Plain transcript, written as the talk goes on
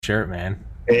shirt, man.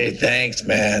 Hey, thanks,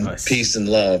 man. Nice. Peace and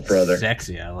love, brother.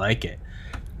 Sexy. I like it.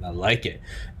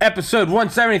 Episode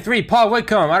 173. Paul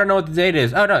Whitcombe. I don't know what the date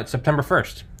is. Oh, no. It's September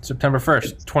 1st. September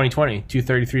 1st, 2020.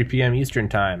 2:33 p.m. Eastern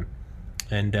Time.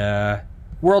 And,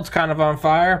 world's kind of on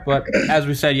fire. But as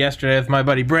we said yesterday with my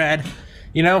buddy Brad,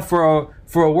 you know, for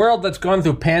a world that's going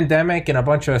through a pandemic and a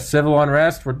bunch of civil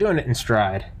unrest, we're doing it in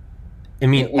stride. I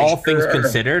mean, all things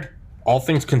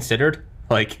considered,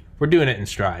 like, we're doing it in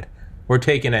stride. We're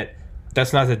taking it.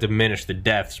 That's not to diminish the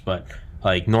deaths, but,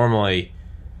 like, normally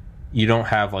you don't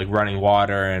have, like, running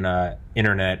water and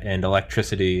internet and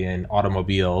electricity and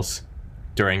automobiles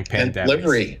during pandemics. And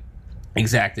delivery.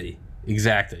 Exactly.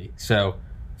 So,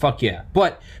 fuck yeah.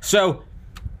 But, so,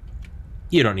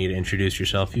 you don't need to introduce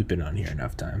yourself. You've been on here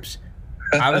enough times.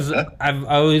 I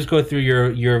always go through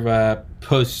your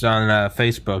posts on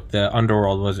Facebook. The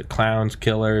underworld, was it clowns,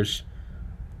 killers?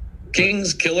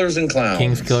 Kings, killers, and clowns.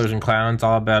 Kings, killers, and clowns.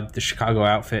 All about the Chicago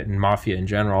outfit and mafia in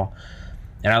general.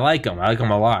 And I like them. I like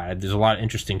them a lot. There's a lot of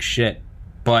interesting shit.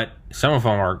 But some of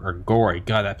them are gory.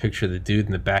 God, that picture of the dude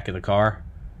in the back of the car.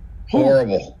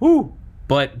 Horrible. Woo.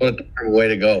 But what a way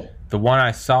to go. The one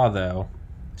I saw, though,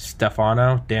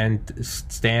 Dan.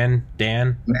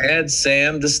 Mad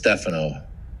Sam DiStefano.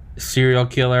 Serial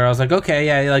killer. I was like, okay,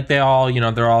 yeah, like they all, you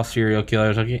know, they're all serial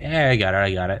killers. Like, yeah, I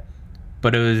got it.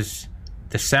 But it was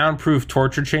the soundproof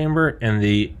torture chamber and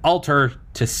the altar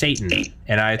to Satan.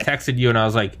 And I texted you and I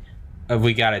was like,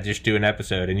 we got to just do an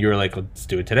episode. And you were like, let's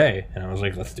do it today. And I was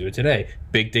like, let's do it today.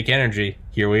 Big dick energy.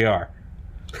 Here we are.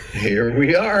 Here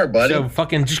we are, buddy. So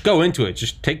fucking just go into it.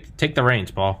 Just take the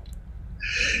reins, Paul.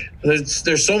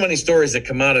 There's so many stories that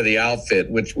come out of the outfit,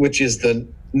 which is the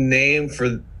name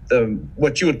for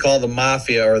what you would call the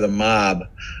mafia or the mob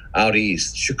out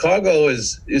east. Chicago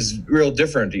is real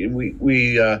different.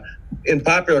 We in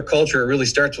popular culture, it really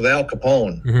starts with Al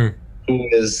Capone, who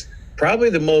is probably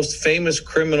the most famous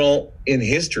criminal in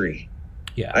history.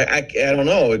 Yeah, I don't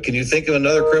know. Can you think of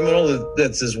another criminal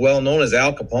that's as well known as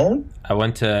Al Capone? I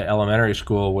went to elementary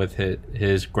school with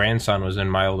his grandson was in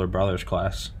my older brother's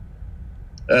class.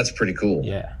 That's pretty cool.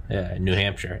 Yeah, New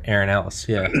Hampshire, Aaron Ellis.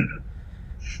 Yeah.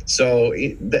 So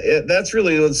that's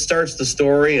really what starts the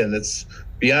story, and it's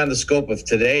beyond the scope of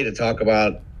today to talk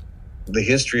about the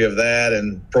history of that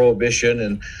and prohibition,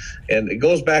 and it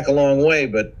goes back a long way.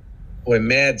 But boy,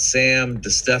 Mad Sam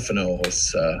DiStefano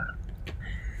was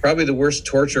probably the worst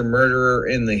torture murderer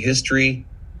in the history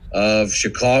of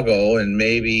Chicago, and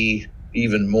maybe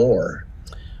even more.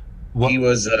 He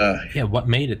was. What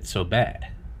made it so bad?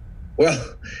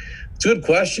 Well, it's a good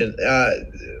question.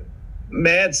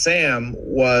 Mad Sam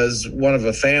was one of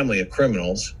a family of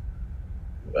criminals.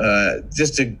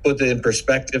 Just to put it in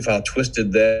perspective how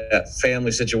twisted that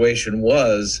family situation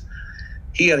was,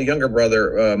 he had a younger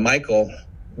brother, Michael,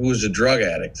 who was a drug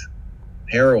addict,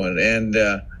 heroin, and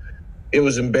it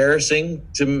was embarrassing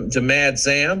to Mad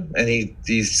Sam, and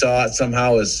he saw it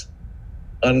somehow as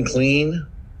unclean,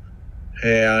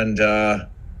 and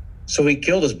so he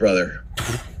killed his brother.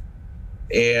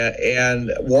 And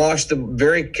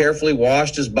very carefully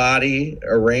washed his body,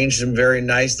 arranged him very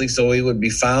nicely so he would be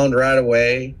found right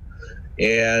away.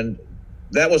 And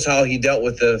that was how he dealt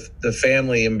with the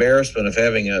family embarrassment of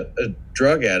having a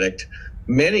drug addict.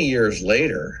 Many years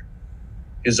later,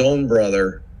 his own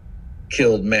brother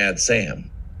killed Mad Sam.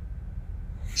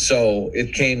 So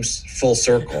it came full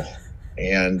circle.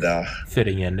 And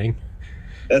fitting ending.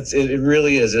 It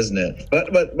really is, isn't it?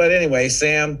 But anyway,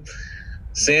 Sam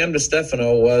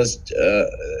DiStefano was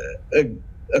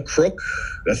a crook,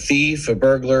 a thief, a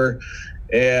burglar,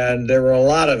 and there were a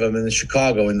lot of them in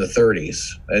Chicago in the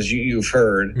 30s, as you've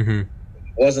heard. It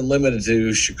wasn't limited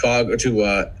to Chicago,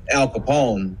 to Al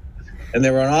Capone, and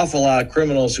there were an awful lot of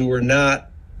criminals who were not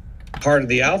part of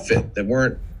the outfit, that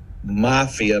weren't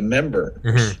mafia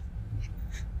members,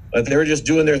 but they were just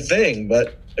doing their thing.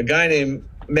 But a guy named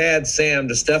Mad Sam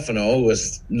DiStefano, who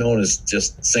was known as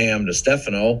just Sam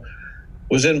DiStefano,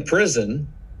 was in prison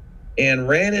and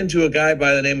ran into a guy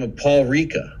by the name of Paul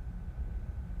Ricca.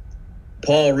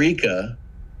 Paul Ricca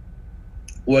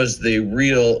was the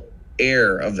real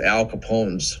heir of Al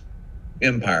Capone's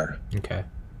empire. Okay.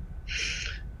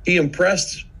 He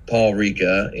impressed Paul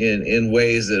Ricca in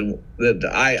ways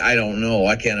that I don't know.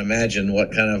 I can't imagine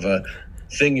what kind of a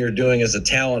thing you're doing as a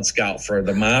talent scout for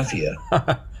the mafia.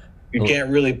 You can't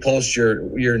really post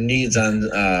your needs on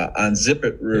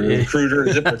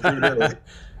ZipRecruiter.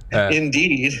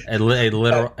 Indeed, a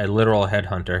literal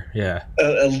headhunter. Yeah.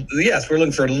 Yes, we're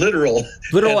looking for literal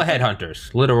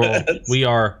headhunters. Literal. We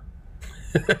are.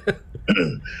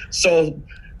 So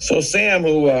Sam,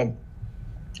 who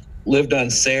lived on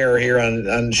Sayre here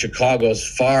on Chicago's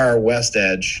far west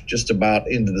edge, just about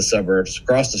into the suburbs.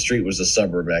 Across the street was a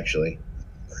suburb, actually.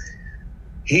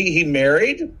 He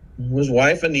married his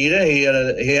wife Anita. He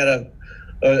had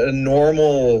a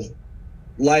normal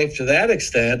life to that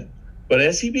extent, but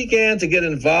as he began to get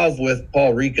involved with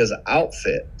Paul Ricca's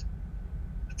outfit,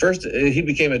 first he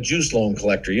became a juice loan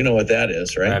collector. You know what that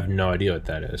is, right? I have no idea what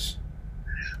that is.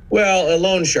 Well, a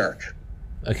loan shark.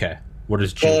 Okay. What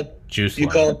is juice? You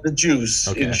call it the juice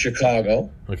in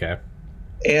Chicago. Okay.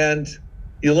 And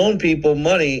you loan people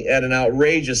money at an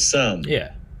outrageous sum.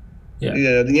 Yeah. Yeah. You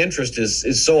know, the interest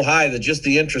is so high that just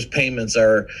the interest payments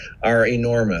are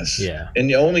enormous. Yeah. And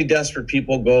the only desperate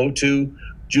people go to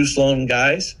juice loan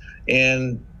guys.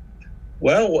 And,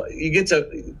 well, you get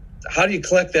to, how do you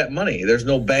collect that money? There's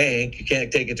no bank. You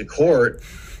can't take it to court.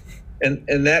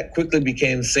 And that quickly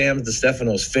became Sam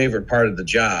DeStefano's favorite part of the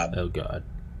job. Oh, God.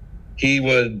 He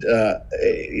would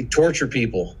torture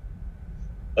people.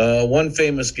 One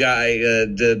famous guy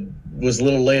was a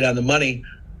little late on the money,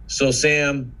 so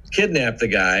Sam kidnapped the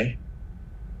guy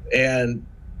and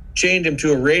chained him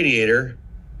to a radiator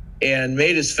and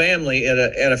made his family at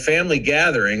a family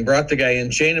gathering, brought the guy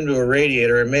in, chained him to a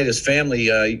radiator, and made his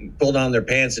family pull down their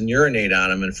pants and urinate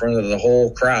on him in front of the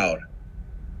whole crowd.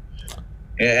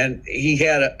 And he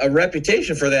had a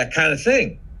reputation for that kind of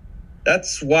thing.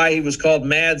 That's why he was called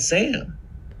Mad Sam.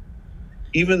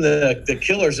 Even the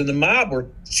killers in the mob were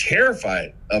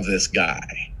terrified of this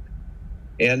guy.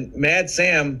 And Mad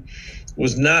Sam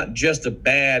was not just a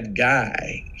bad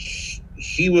guy.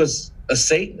 He was a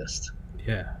Satanist.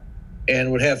 Yeah.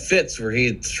 And would have fits where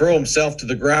he'd throw himself to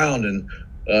the ground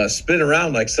and spin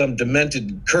around like some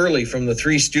demented Curly from the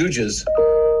Three Stooges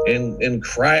and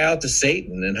cry out to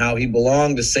Satan and how he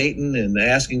belonged to Satan and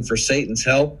asking for Satan's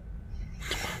help.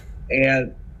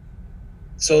 And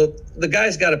so the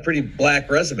guy's got a pretty black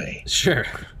resume. Sure.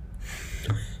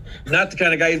 Not the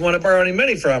kind of guy you'd want to borrow any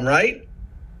money from, right?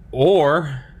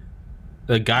 Or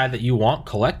the guy that you want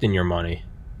collecting your money.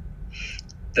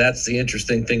 That's the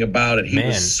interesting thing about it. He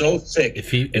was so sick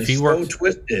if he so worked,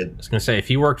 twisted. I was going to say, if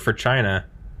he worked for China,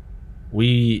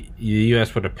 the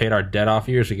U.S. would have paid our debt off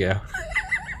years ago.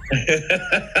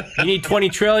 You need 20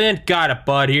 trillion? Got it,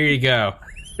 bud. Here you go.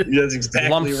 That's exactly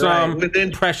lump sum,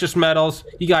 right. Precious metals.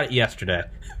 You got it yesterday.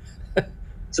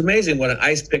 It's amazing what an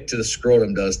ice pick to the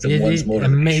scrotum does to one's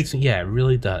motivation. Amazing. Yeah, it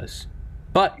really does.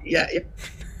 But yeah.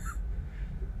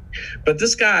 But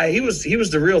this guy, he was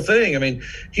the real thing. I mean,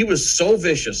 he was so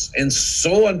vicious and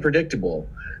so unpredictable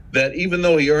that even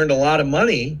though he earned a lot of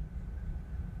money,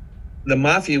 the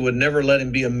mafia would never let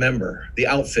him be a member, the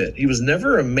outfit. He was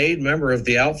never a made member of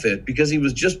the outfit because he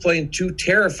was just plain too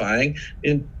terrifying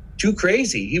and too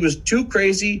crazy. He was too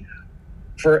crazy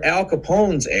for Al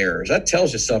Capone's heirs. That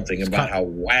tells you something about how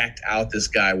whacked out this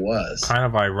guy was. Kind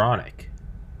of ironic.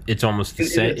 It's almost the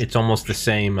same. It's almost the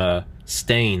same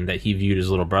stain that he viewed his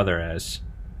little brother as,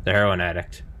 the heroin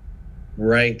addict.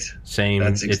 Right. Same.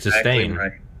 That's it's exactly a stain.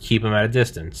 Right. Keep him at a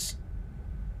distance.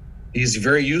 He's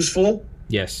very useful.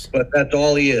 Yes. But that's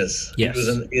all he is. Yes. He was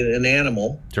an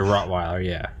animal. To Rottweiler,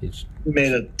 yeah. He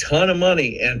made a ton of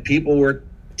money, and people were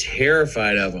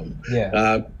terrified of him.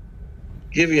 Yeah.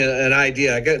 Give you an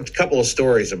idea. I got a couple of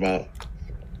stories about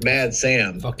Mad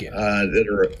Sam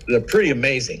that are pretty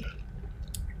amazing.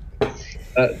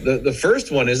 The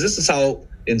first one is, this is how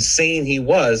insane he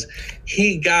was.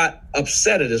 He got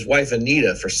upset at his wife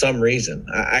Anita for some reason.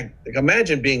 I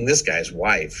imagine being this guy's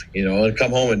wife, and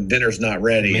come home and dinner's not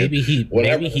ready. Maybe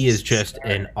he is just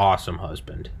an awesome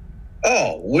husband.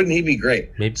 Oh, wouldn't he be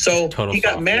great? Maybe so he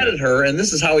got mad at her, and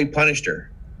this is how he punished her.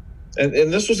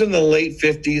 And this was in the late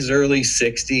 50s, early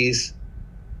 60s.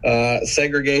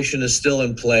 Segregation is still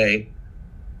in play.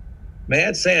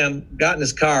 Mad Sam got in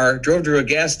his car, drove to a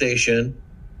gas station,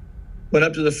 went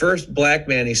up to the first black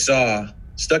man he saw,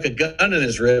 stuck a gun in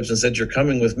his ribs and said, "You're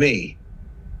coming with me."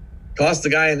 Tossed the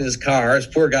guy in his car. This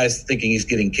poor guy's thinking he's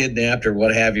getting kidnapped or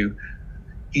what have you.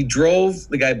 He drove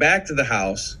the guy back to the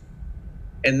house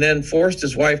and then forced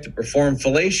his wife to perform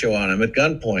fellatio on him at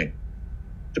gunpoint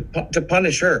to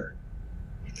punish her.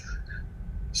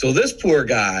 So this poor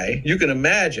guy, you can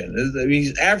imagine,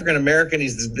 he's African-American.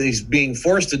 He's being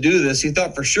forced to do this. He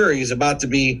thought for sure he's about to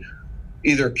be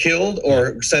either killed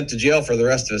or sent to jail for the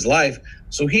rest of his life.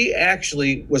 So he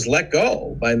actually was let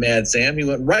go by Mad Sam. He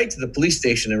went right to the police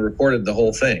station and reported the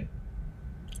whole thing.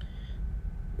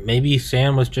 Maybe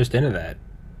Sam was just into that.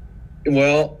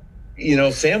 Well,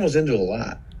 Sam was into a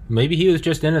lot. Maybe he was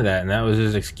just into that, and that was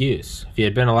his excuse. If he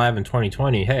had been alive in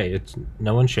 2020, hey,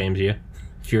 no one shames you.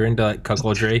 If you're into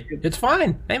cuckoldry, it's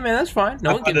fine. Hey, man, that's fine.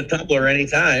 No one can. On the Tumblr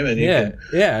anytime. And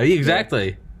yeah,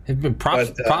 exactly.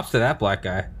 Props to that black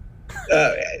guy.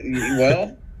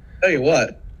 Well, tell you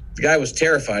what, the guy was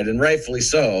terrified, and rightfully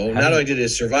so. Not only did he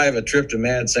survive a trip to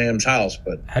Mad Sam's house,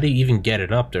 but how do you even get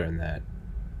it up during that?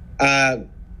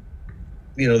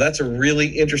 That's a really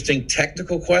interesting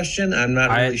technical question. I'm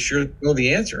not really sure to know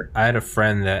the answer. I had a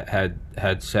friend that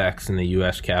had sex in the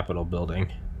U.S. Capitol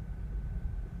building.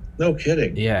 No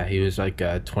kidding. Yeah, he was like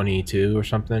 22 or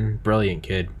something. Brilliant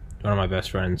kid. One of my best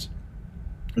friends.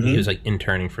 Mm-hmm. He was like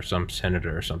interning for some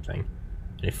senator or something.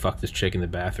 And he fucked this chick in the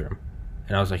bathroom.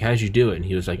 And I was like, how'd you do it? And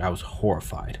he was like, I was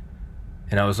horrified.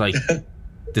 And I was like,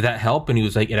 did that help? And he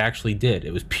was like, it actually did.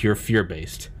 It was pure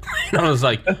fear-based. And I was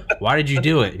like, why did you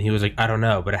do it? And he was like, I don't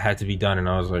know, but it had to be done. And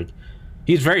I was like,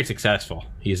 he's very successful.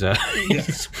 He's a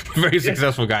very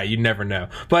successful guy. You never know.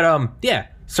 But, yeah.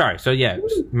 Sorry. So, yeah,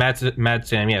 Mad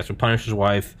Sam, yeah, so punish his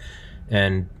wife.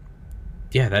 And,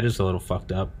 yeah, that is a little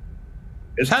fucked up.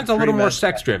 It sounds a little more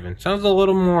sex-driven. Sounds a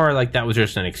little more like that was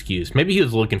just an excuse. Maybe he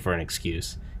was looking for an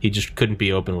excuse. He just couldn't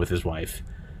be open with his wife.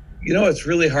 It's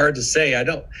really hard to say.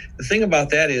 The thing about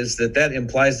that is that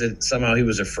implies that somehow he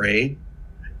was afraid.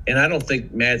 And I don't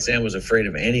think Mad Sam was afraid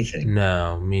of anything.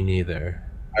 No, me neither.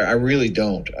 I really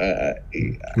don't.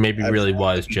 Maybe really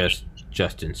was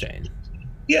just insane.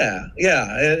 Yeah.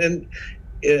 And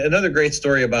another great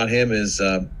story about him is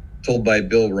told by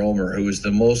Bill Romer, who was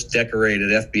the most decorated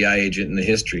FBI agent in the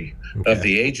history of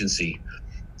the agency.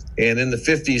 And in the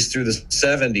 50s through the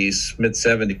 70s,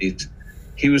 mid-70s,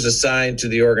 he was assigned to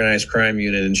the organized crime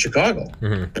unit in Chicago.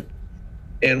 Mm-hmm.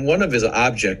 And one of his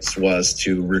objects was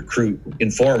to recruit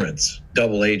informants,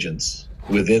 double agents,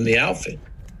 within the outfit.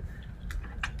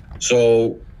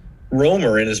 So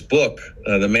Romer, in his book,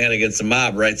 The Man Against the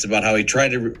Mob, writes about how he tried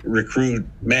to recruit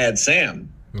Mad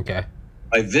Sam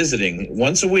by visiting.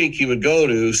 Once a week, he would go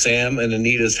to Sam and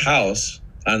Anita's house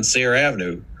on Sayre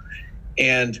Avenue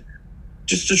and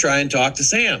just to try and talk to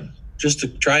Sam, just to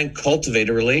try and cultivate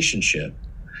a relationship.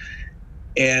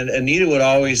 And Anita would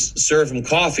always serve him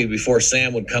coffee before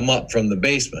Sam would come up from the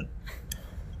basement.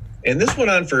 And this went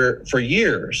on for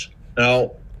years.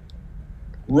 Now,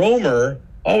 Romer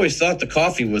always thought the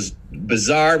coffee was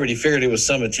bizarre, but he figured it was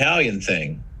some Italian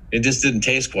thing. It just didn't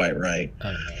taste quite right.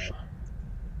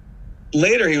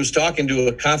 Later, he was talking to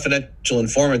a confidential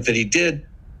informant that he did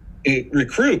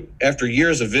recruit after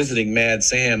years of visiting Mad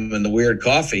Sam and the weird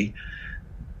coffee.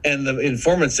 And the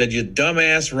informant said, you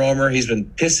dumbass Romer, he's been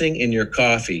pissing in your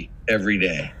coffee every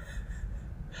day.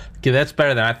 Okay, that's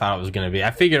better than I thought it was going to be. I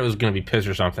figured it was going to be piss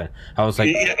or something. I was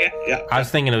like, I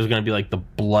was thinking it was going to be like the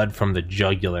blood from the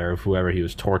jugular of whoever he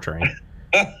was torturing.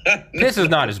 Piss is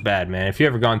not as bad, man. If you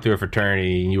ever gone through a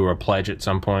fraternity and you were a pledge at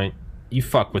some point, you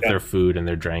fuck with their food and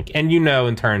their drink. And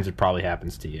in turns it probably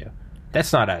happens to you.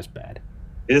 That's not as bad.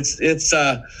 It's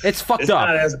fucked up.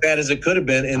 Not as bad as it could have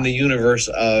been in the universe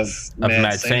of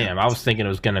Mad Sam. I was thinking it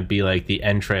was going to be like the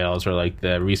entrails or like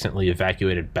the recently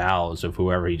evacuated bowels of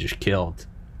whoever he just killed.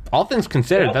 All things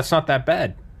considered, that's not that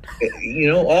bad.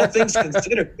 All things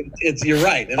considered, you're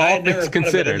right. And I never thought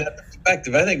of it in that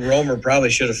perspective. I think Romer probably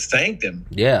should have thanked him.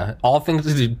 Yeah, all things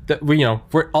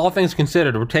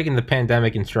considered, we're taking the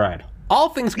pandemic in stride. All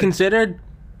things considered,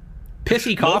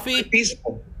 pissy coffee.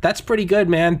 Peaceful. That's pretty good,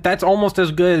 man. That's almost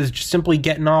as good as just simply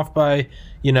getting off by,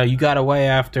 you got away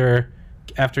after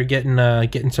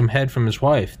getting some head from his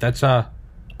wife. That's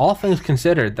all things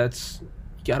considered. That's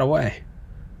you got away.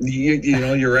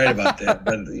 You're right about that.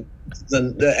 But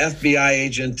the FBI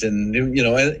agent, and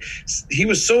and he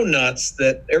was so nuts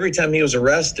that every time he was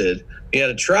arrested, he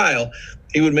had a trial,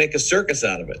 he would make a circus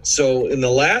out of it. So in the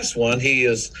last one,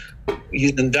 he's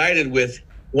indicted with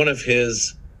one of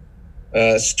his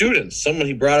students, someone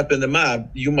he brought up in the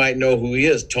mob. You might know who he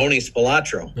is, Tony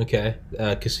Spilatro. Okay,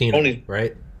 Casino, Tony,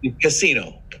 right?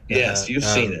 Casino. Yes, you've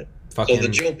seen it. So the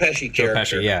Joe Pesci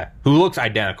character, who looks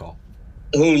identical.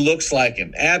 Who looks like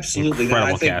him. Absolutely. Now,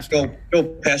 I think Joe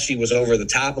Pesci was over the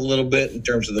top a little bit in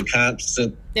terms of the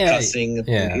constant cussing,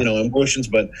 emotions,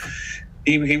 but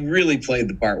he really played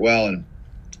the part well. And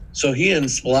so he and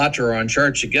Spilatro are on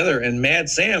charge together, and Mad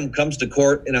Sam comes to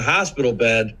court in a hospital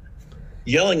bed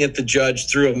yelling at the judge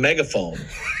through a megaphone.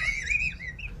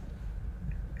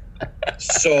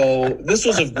 So this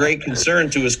was of great concern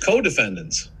to his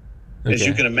co-defendants, as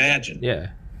you can imagine.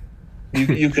 Yeah.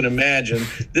 You can imagine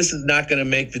this is not going to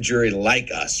make the jury like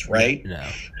us, right? No.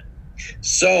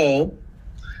 So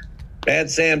Mad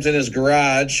Sam's in his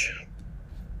garage.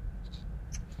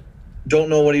 Don't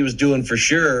know what he was doing for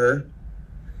sure,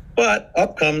 but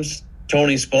up comes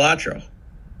Tony Spilatro.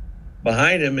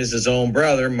 Behind him is his own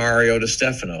brother, Mario Di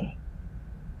Stefano.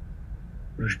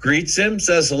 greets him,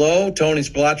 says hello. Tony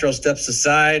Spilotro steps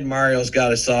aside. Mario's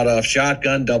got a sawed-off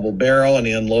shotgun, double barrel, and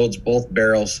he unloads both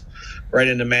barrels right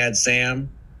into Mad Sam.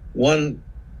 One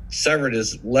severed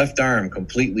his left arm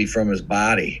completely from his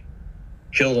body,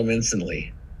 killed him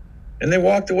instantly. And they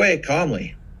walked away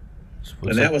calmly.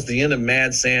 And that was the end of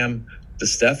Mad Sam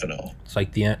DeStefano. It's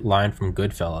like the line from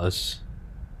Goodfellas.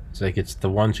 It's like, it's the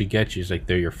ones who get you. It's like,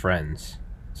 they're your friends.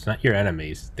 It's not your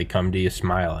enemies. They come to you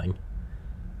smiling.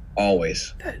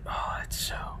 Always. It's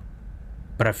so...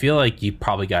 But I feel like you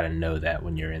probably got to know that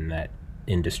when you're in that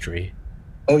industry.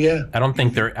 Oh, yeah. I don't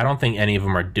think any of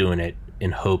them are doing it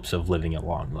in hopes of living a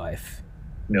long life.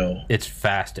 No. It's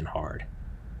fast and hard.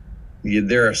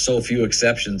 There are so few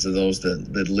exceptions of those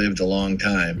that lived a long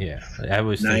time. Yeah, I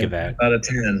always think of that. 9 out of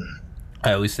 10.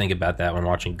 I always think about that when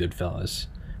watching Goodfellas,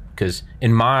 because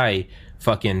in my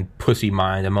fucking pussy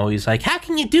mind, I'm always like, how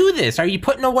can you do this? Are you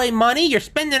putting away money? You're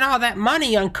spending all that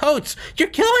money on coats. You're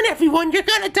killing everyone. You're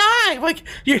gonna die. Like,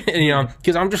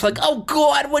 because I'm just like, oh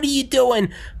God, what are you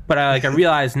doing? But I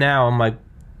realize now, I'm like,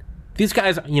 these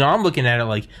guys, I'm looking at it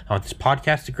like, I want this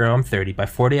podcast to grow. I'm 30. By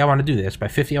 40, I want to do this. By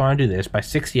 50, I want to do this. By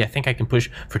 60, I think I can push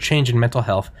for change in mental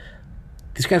health.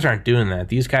 These guys aren't doing that.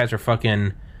 These guys are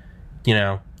fucking,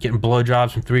 getting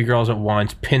blowjobs from 3 girls at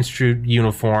once, pinstriped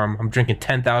uniform. I'm drinking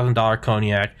 $10,000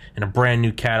 cognac in a brand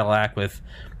new Cadillac with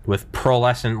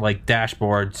pearlescent like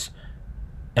dashboards.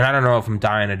 And I don't know if I'm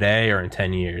dying today or in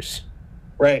 10 years.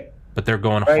 Right. But they're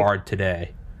going hard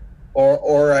today.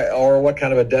 Or what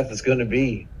kind of a death it's going to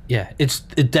be. Yeah,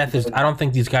 death is. I don't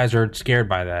think these guys are scared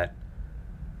by that.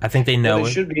 I think they know. Well,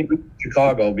 they should be in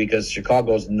Chicago, because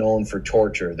Chicago's known for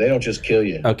torture. They don't just kill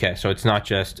you. Okay, so it's not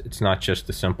just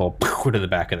the simple to the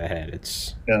back of the head.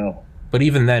 It's no. But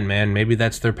even then, man, maybe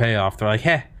that's their payoff. They're like,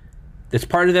 hey, it's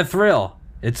part of the thrill.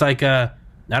 It's like I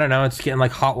don't know. It's getting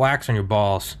like hot wax on your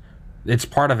balls. It's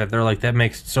part of it. They're like, that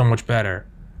makes it so much better.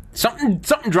 Something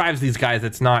drives these guys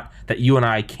that's not, that you and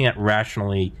I can't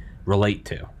rationally relate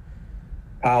to.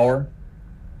 Power.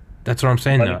 That's what I'm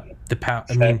saying, though. The power.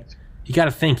 I mean, you got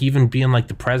to think, even being like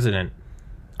the president,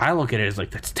 I look at it as like,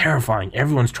 that's terrifying.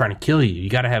 Everyone's trying to kill you. You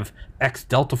got to have X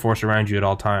Delta Force around you at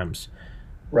all times.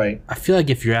 Right. I feel like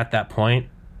if you're at that point,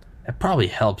 that probably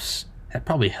helps. That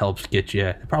probably helps get you.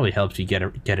 It probably helps you get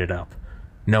it up,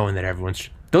 knowing that everyone's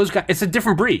those guys. It's a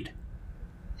different breed.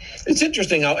 It's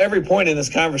interesting how every point in this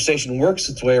conversation works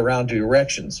its way around to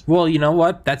erections. Well, you know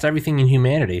what? That's everything in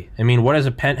humanity. I mean, what is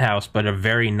a penthouse but a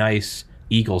very nice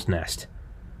eagle's nest?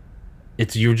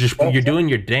 It's you're doing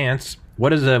your dance.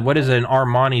 What is an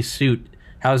Armani suit?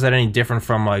 How is that any different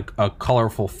from like a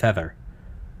colorful feather?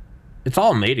 It's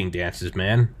all mating dances,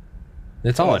 man.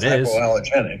 That's all it is.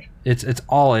 Hypoallergenic. It's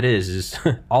all it is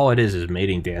all it is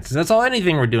mating dances. That's all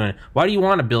anything we're doing. Why do you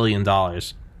want $1 billion?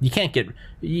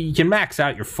 You can max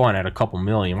out your fun at a couple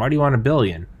million. Why do you want $1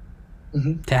 billion?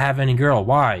 Mm-hmm. To have any girl.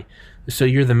 Why? So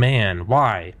you're the man.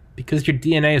 Why? Because your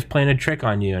DNA is playing a trick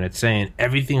on you, and it's saying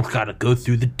everything's got to go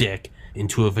through the dick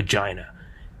into a vagina.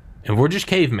 And we're just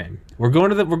cavemen. We're going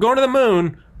to the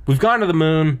moon. We've gone to the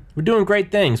moon. We're doing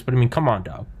great things, but I mean, come on,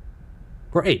 dog.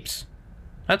 We're apes.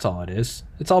 That's all it is.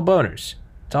 It's all boners.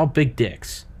 It's all big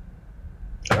dicks.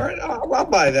 All right, I'll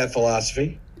buy that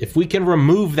philosophy. If we can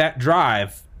remove that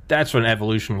drive, that's when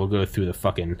evolution will go through the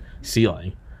fucking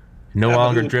ceiling. No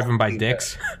longer driven by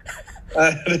dicks.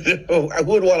 I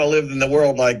would want to live in the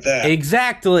world like that.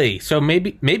 Exactly. So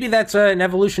maybe that's an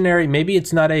evolutionary. Maybe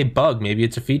it's not a bug. Maybe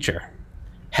it's a feature.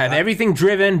 Have everything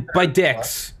driven by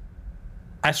dicks.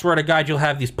 I swear to God, you'll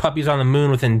have these puppies on the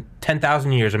moon within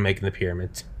 10,000 years of making the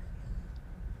pyramids.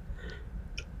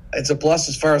 It's a plus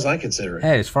as far as I consider it.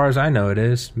 Hey, as far as I know, it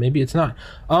is. Maybe it's not.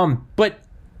 But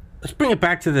let's bring it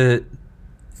back to the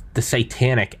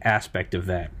satanic aspect of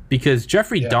that, because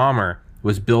Jeffrey Dahmer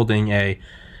was building I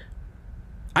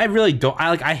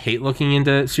hate looking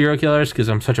into serial killers because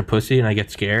I'm such a pussy and I get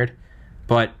scared,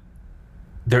 but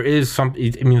there's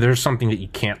something that you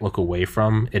can't look away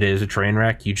from. It is a train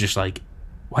wreck. You just like,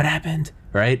 what happened,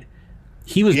 right?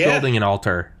 He was building an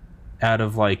altar out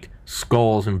of like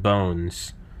skulls and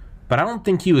bones, but I don't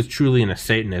think he was truly into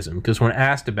Satanism, because when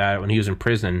asked about it when he was in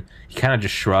prison, he kind of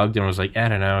just shrugged and was like, I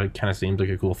don't know, it kind of seemed like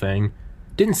a cool thing.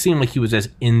 Didn't seem like he was as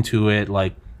into it,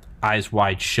 like eyes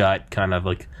wide shut, kind of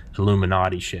like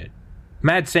Illuminati shit.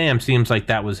 Mad Sam seems like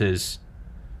that was his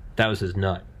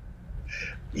nut.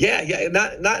 Yeah,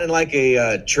 not in like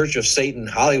a Church of Satan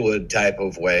Hollywood type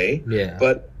of way. Yeah,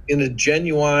 but in a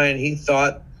genuine, he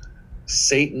thought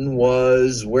Satan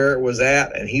was where it was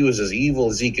at, and he was as evil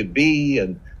as he could be.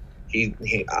 And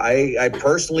I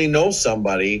personally know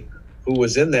somebody who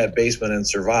was in that basement and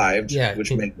survived,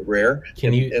 which made it rare.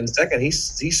 And second, he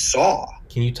saw.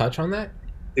 Can you touch on that?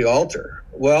 The altar.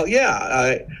 Well, yeah,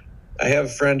 I have a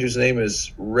friend whose name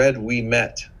is Red We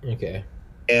Met. Okay.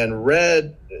 And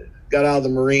Red got out of the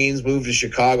Marines, moved to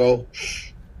Chicago,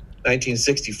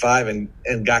 1965,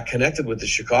 and got connected with the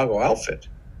Chicago outfit.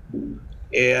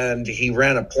 And he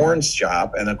ran a porn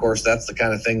shop, and of course that's the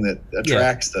kind of thing that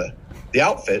attracts the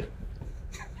outfit.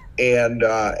 And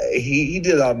he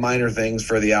did minor things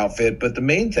for the outfit, but the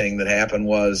main thing that happened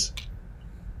was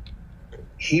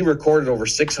he recorded over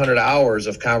 600 hours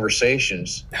of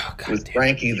conversations with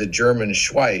Frankie the German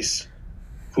Schweiss,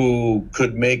 who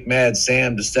could make Mad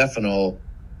Sam DiStefano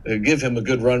give him a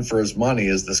good run for his money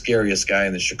as the scariest guy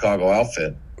in the Chicago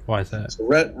outfit. Why is that? So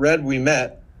Red We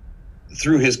Met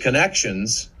through his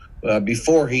connections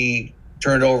before he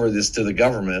turned over this to the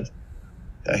government.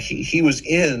 He was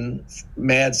in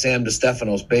Mad Sam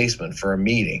DiStefano's basement for a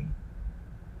meeting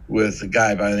with a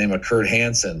guy by the name of Kurt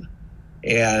Hansen.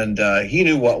 And he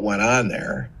knew what went on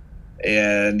there,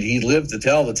 and he lived to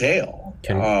tell the tale.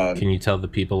 Can you tell the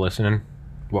people listening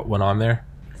what went on there?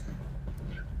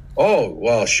 Oh,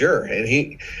 well, sure. And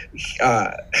he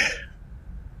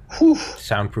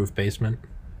soundproof basement,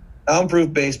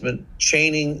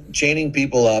 chaining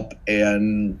people up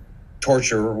and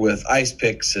torture with ice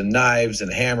picks and knives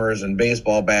and hammers and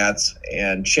baseball bats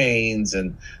and chains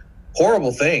and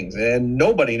horrible things. And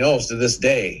nobody knows to this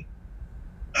day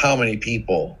how many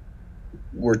people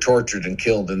were tortured and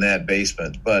killed in that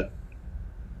basement, but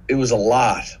it was a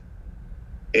lot.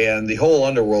 And the whole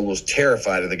underworld was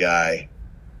terrified of the guy.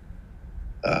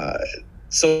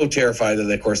 So terrified that,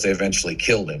 of course, they eventually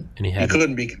killed him. And he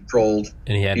couldn't be controlled.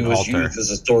 And he was used as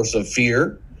a source of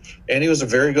fear, and he was a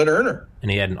very good earner.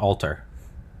 And he had an altar.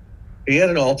 He had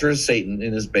an altar of Satan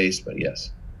in his basement,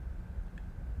 yes.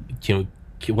 Can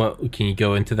you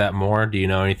go into that more? Do you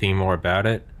know anything more about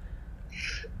it?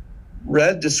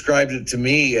 Red described it to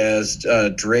me as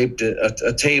a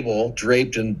table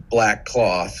draped in black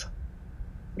cloth,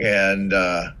 and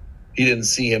he didn't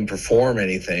see him perform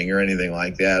anything or anything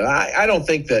like that. I don't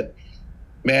think that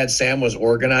Mad Sam was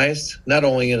organized, not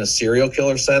only in a serial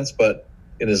killer sense, but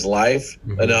in his life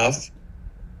enough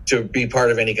to be part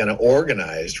of any kind of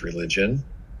organized religion.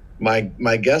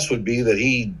 My guess would be that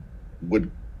he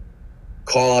would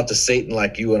call out to Satan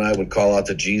like you and I would call out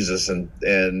to Jesus,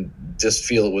 and just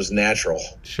feel it was natural.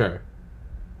 Sure.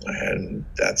 And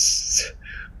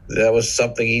that was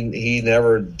something he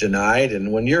never denied.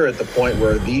 And when you're at the point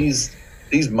where these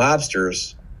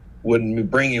mobsters wouldn't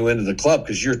bring you into the club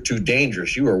because you're too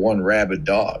dangerous, you are one rabid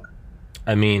dog.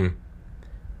 I mean,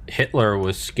 Hitler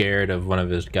was scared of one of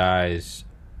his guys,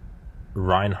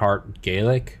 Reinhard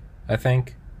Gehlich, I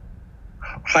think.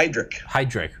 Heydrich.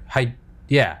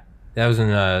 Yeah. That was in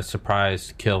a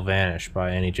Surprise Kill Vanish by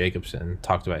Annie Jacobson.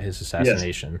 Talked about his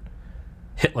assassination. Yes.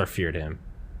 Hitler feared him.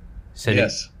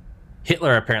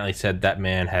 Hitler apparently said that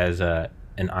man has an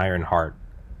iron heart.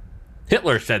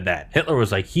 Hitler said that. Hitler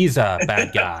was like, he's a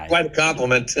bad guy. Quite a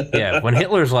compliment. Yeah, when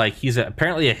Hitler's like,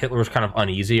 apparently Hitler was kind of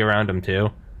uneasy around him too.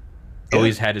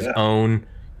 Always had his own,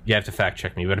 you have to fact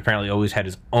check me, but apparently always had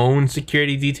his own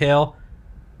security detail.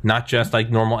 Not just like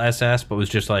normal SS, but was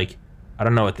just like, I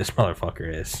don't know what this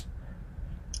motherfucker is.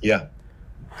 Yeah.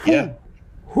 Yeah.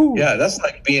 Yeah, that's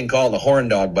like being called a horn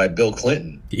dog by Bill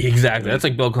Clinton. Exactly. That's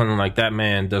like Bill Clinton, like, that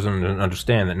man doesn't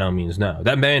understand that no means no.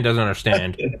 That man doesn't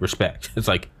understand respect. It's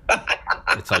like,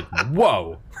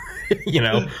 whoa.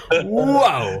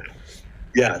 Whoa.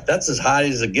 Yeah, that's as hot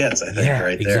as it gets, I think,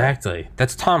 right there. Exactly.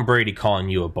 That's Tom Brady calling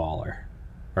you a baller,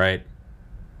 right?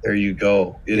 There you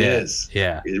go. It is.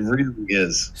 Yeah. It really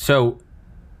is. So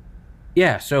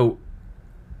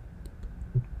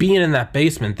being in that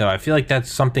basement, though, I feel like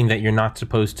that's something that you're not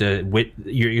supposed to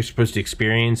you're supposed to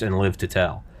experience and live to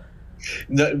tell.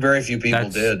 Very few people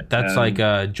did. That's like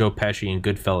Joe Pesci in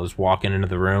Goodfellas walking into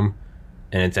the room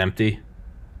and it's empty.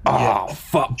 Oh,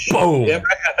 fuck! Boom! Yeah,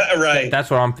 right. That's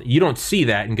what you don't see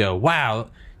that and go, wow.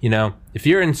 If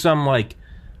you're in some like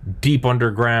deep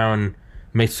underground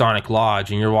Masonic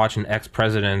lodge and you're watching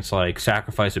ex-presidents like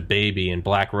sacrifice a baby in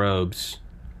black robes,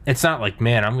 it's not like,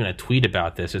 man, I'm gonna tweet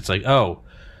about this. It's like, oh,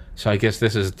 so I guess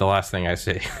this is the last thing I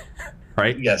see,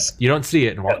 right? Yes. You don't see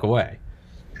it and walk away.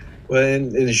 Well,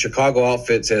 in the Chicago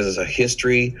outfit has a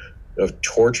history of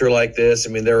torture like this.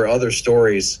 I mean, there are other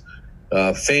stories.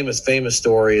 Famous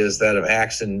story is that of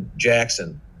Axon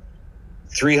Jackson,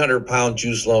 300-pound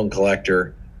juice loan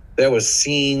collector that was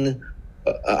seen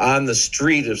on the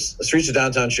streets of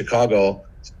downtown Chicago,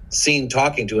 seen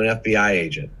talking to an FBI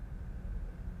agent.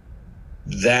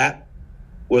 That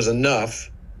was enough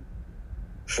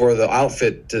for the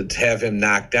outfit to have him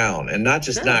knocked down, and not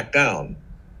just knocked down,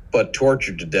 but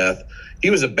tortured to death. He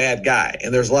was a bad guy,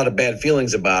 and there's a lot of bad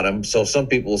feelings about him. So some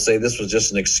people will say this was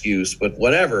just an excuse, but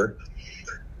whatever.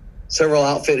 Several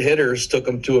outfit hitters took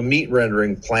him to a meat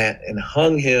rendering plant and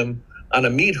hung him on a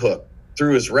meat hook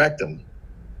through his rectum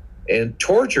and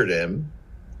tortured him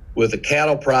with a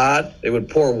cattle prod. They would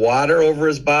pour water over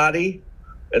his body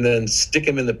and then stick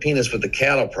him in the penis with the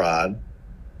cattle prod,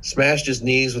 smashed his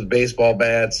knees with baseball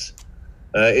bats.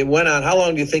 It went on. How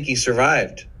long do you think he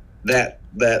survived that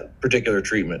particular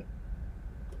treatment?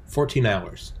 14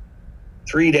 hours.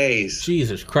 3 days.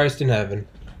 Jesus Christ in heaven.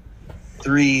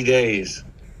 3 days.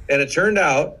 And it turned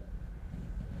out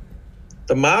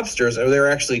the mobsters, they were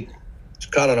actually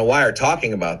caught on a wire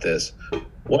talking about this.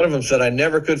 One of them said, I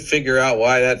never could figure out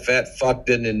why that fat fuck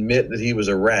didn't admit that he was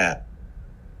a rat.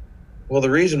 Well, the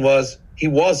reason was he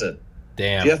wasn't.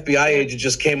 Damn. The FBI agent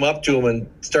just came up to him and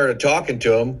started talking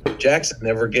to him. Jackson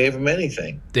never gave him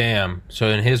anything. Damn. So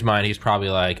in his mind, he's probably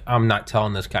like, I'm not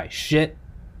telling this guy shit.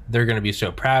 They're going to be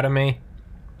so proud of me.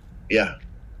 Yeah.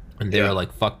 And they were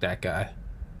like, fuck that guy.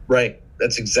 Right.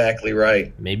 That's exactly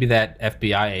right. Maybe that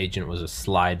FBI agent was a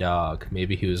sly dog.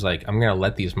 Maybe he was like, I'm going to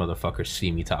let these motherfuckers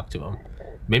see me talk to him.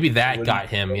 Maybe that got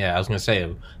him. Yeah, I was going to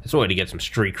say, that's a way to get some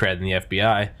street cred in the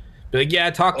FBI. Be like, yeah,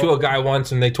 I talked to a guy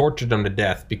once and they tortured him to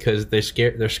death because they're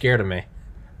scared of me.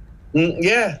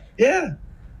 Yeah.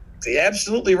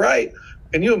 Absolutely right.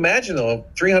 Can you imagine, though,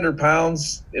 300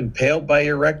 pounds impaled by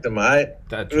your rectum? I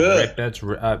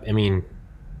mean,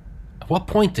 at what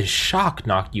point does shock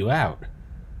knock you out?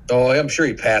 Oh, I'm sure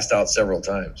he passed out several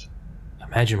times.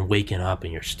 Imagine waking up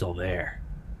and you're still there.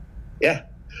 Yeah.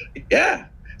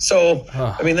 So,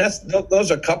 I mean,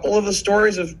 those are a couple of the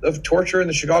stories of torture in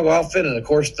the Chicago outfit. And, of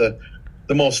course, the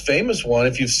most famous one,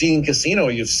 if you've seen Casino,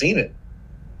 you've seen it,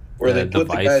 where they put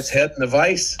the guy's head in the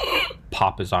vice.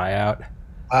 Pop his eye out.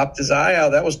 Popped his eye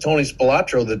out. That was Tony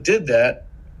Spilatro that did that.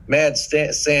 Mad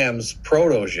Sam's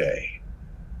protege.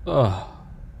 Oh.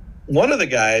 One of the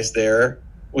guys there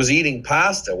was eating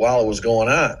pasta while it was going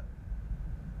on.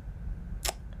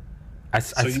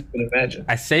 So you can imagine.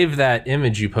 I saved that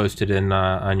image you posted in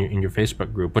your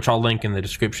Facebook group, which I'll link in the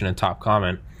description and top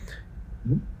comment.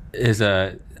 Mm-hmm. Is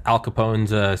Al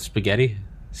Capone's spaghetti,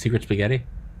 secret spaghetti?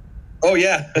 Oh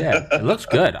yeah, yeah. It looks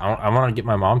good. I want to get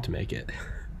my mom to make it.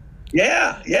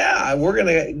 Yeah. We're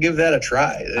gonna give that a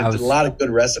try. There's a lot of good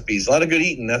recipes, a lot of good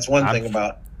eating. That's one thing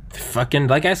about. Fucking,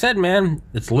 like I said, man,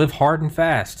 it's live hard and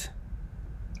fast.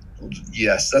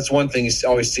 Yes, that's one thing you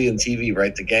always see on TV,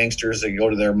 right? The gangsters, they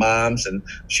go to their moms and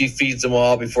she feeds them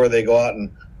all before they go out and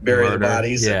bury the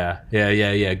bodies. Yeah.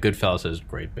 Goodfellas has a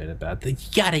great bit about that. You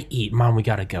gotta eat, Mom. We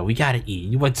gotta go. We gotta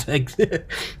eat. What's like?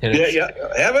 Yeah.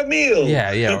 Have a meal.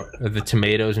 Yeah. The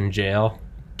tomatoes in jail.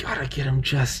 Gotta get them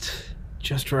just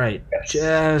right. Yes.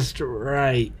 Just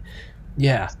right.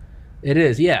 Yeah, it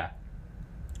is. Yeah.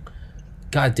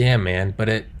 God damn, man.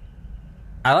 But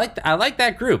I like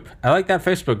that group. I like that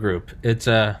Facebook group. It's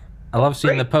I love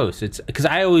seeing the posts. It's because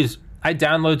I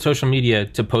download social media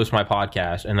to post my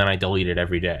podcast and then I delete it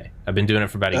every day. I've been doing it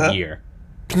for about a year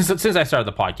since I started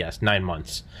the podcast, 9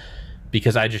 months.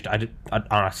 Because I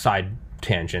on a side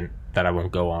tangent that I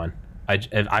won't go on.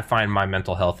 I find my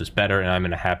mental health is better and I'm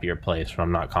in a happier place when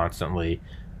I'm not constantly,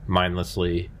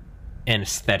 mindlessly, and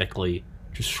aesthetically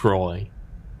just scrolling.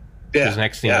 Because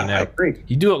next thing you know, I agree.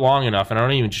 You do it long enough, and I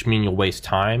don't even just mean you'll waste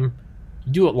time.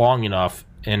 You do it long enough,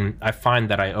 and I find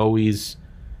that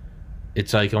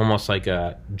it's like almost like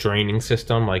a draining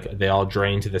system. Like they all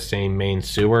drain to the same main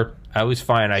sewer. I always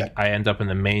find I end up in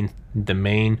the main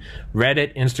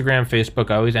Reddit, Instagram, Facebook.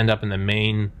 I always end up in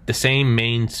the same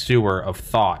main sewer of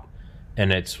thought,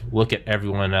 and it's look at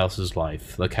everyone else's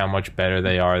life. Look how much better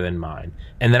they are than mine.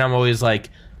 And then I'm always like,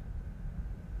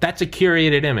 that's a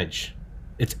curated image.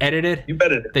 It's edited. You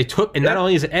bet it. They took, and not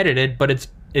only is it edited, but it's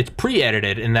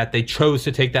pre-edited in that they chose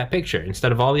to take that picture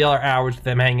instead of all the other hours of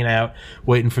them hanging out,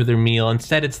 waiting for their meal.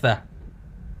 Instead, it's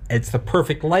the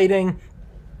perfect lighting,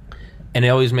 and it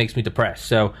always makes me depressed.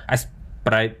 So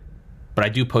but I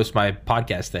do post my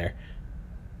podcast there.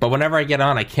 But whenever I get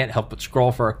on, I can't help but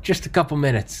scroll for just a couple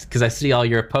minutes because I see all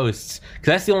your posts. Because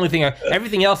that's the only thing.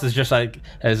 Everything else is just like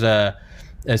as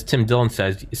Tim Dillon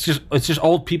says, it's just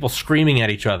old people screaming at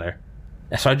each other.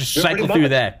 So I just cycle through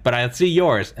that, but I see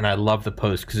yours, and I love the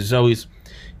post because it's always.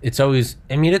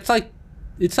 I mean, it's like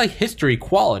history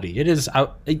quality. It is.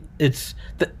 It's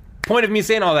the point of me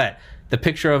saying all that. The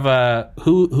picture of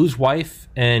whose wife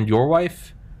and your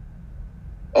wife.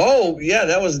 Oh yeah,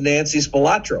 that was Nancy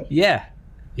Spilatro. Yeah.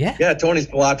 Tony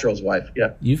Spilatro's wife.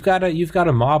 Yeah. You've got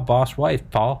a mob boss wife,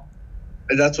 Paul.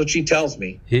 That's what she tells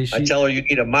me. I tell her you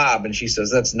need a mob, and she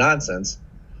says that's nonsense.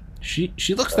 She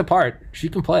looks the part. She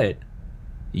can play it.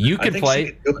 You I could think play.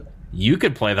 she could do it. You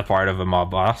could play the part of a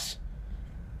mob boss.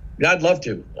 Yeah, I'd love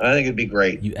to. I think it'd be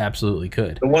great. You absolutely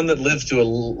could. The one that lives to a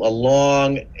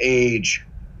long age.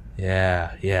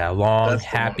 Yeah, long That's the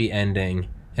happy one. ending,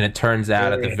 and it turns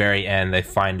out at the very end they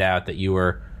find out that you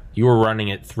were running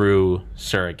it through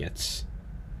surrogates.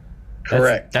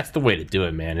 Correct. That's the way to do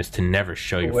it, man. Is to never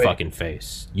show your way. fucking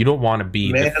face. You don't want to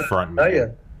be the front I tell man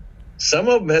you, some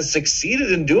of them have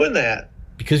succeeded in doing that.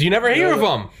 because you never hear of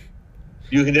them.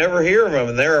 You can never hear of them,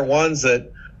 and there are ones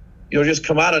that just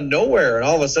come out of nowhere, and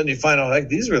all of a sudden you find out like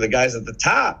these were the guys at the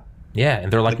top. Yeah,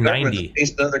 and they're like The government's 90.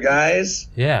 facing other guys.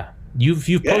 Yeah, you've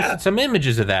posted some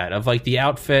images of that of like the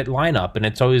outfit lineup, and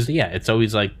it's always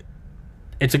like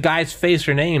it's a guy's face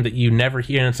or name that you never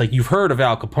hear, and it's like you've heard of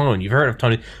Al Capone, you've heard of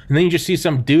Tony, and then you just see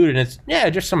some dude, and it's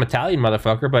just some Italian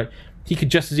motherfucker, but he could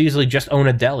just as easily just own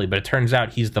a deli. But it turns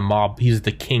out he's the mob, he's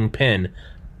the kingpin,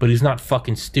 but he's not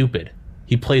fucking stupid.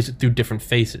 He plays it through different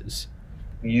faces.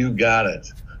 You got it.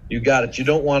 You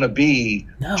don't want to be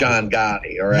John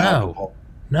Gotti or Al Capone.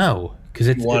 No, because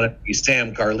you want to be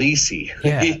Sam Carlisi.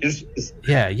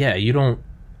 Yeah. You don't.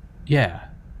 Yeah.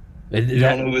 You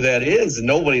don't know who that is, and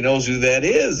nobody knows who that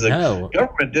is. The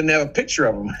government didn't have a picture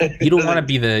of him. You don't want to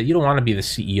be the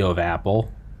CEO of Apple.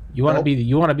 You want to be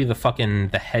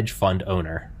the hedge fund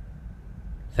owner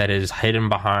that is hidden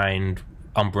behind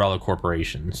umbrella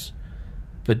corporations.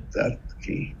 But that's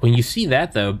key. When you see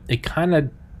that, though,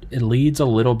 it leads a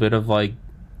little bit of like,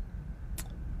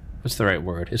 what's the right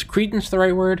word? Is credence the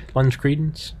right word? Lends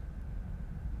credence?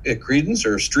 Credence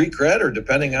or street cred, or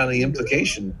depending on the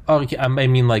implication. Oh, okay. I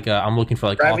mean, like I'm looking for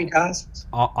like gravitas,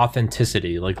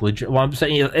 authenticity, like legit. Well, I'm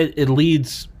saying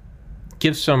it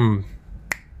gives some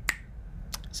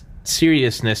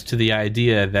seriousness to the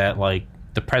idea that like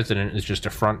the president is just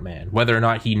a front man, whether or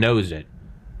not he knows it.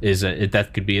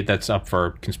 That's up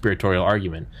for conspiratorial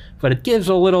argument, but it gives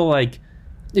a little like,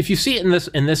 if you see it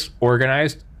in this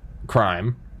organized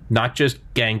crime, not just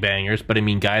gangbangers, but I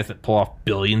mean guys that pull off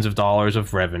billions of dollars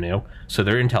of revenue, so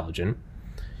they're intelligent.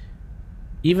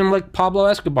 Even like Pablo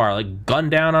Escobar, like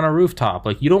gunned down on a rooftop.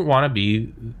 Like you don't want to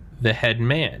be the head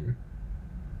man,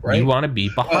 right? You want to be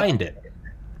behind it.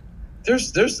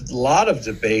 There's a lot of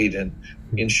debate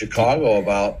in Chicago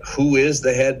about who is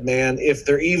the head man, if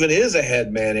there even is a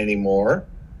head man anymore,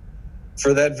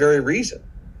 for that very reason.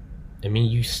 I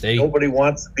mean, nobody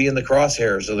wants to be in the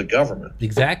crosshairs of the government.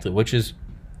 Exactly, which is,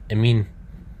 I mean,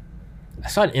 I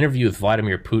saw an interview with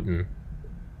Vladimir Putin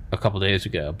a couple days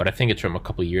ago, but I think it's from a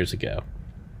couple years ago.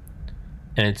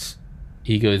 And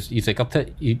he's like,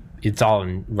 it's all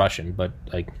in Russian, but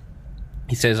like,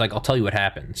 he says like, I'll tell you what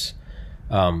happens.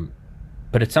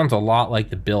 But it sounds a lot like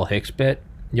the Bill Hicks bit.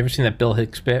 You ever seen that Bill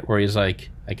Hicks bit where he's like,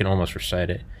 I can almost recite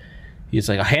it. He's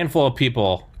like, a handful of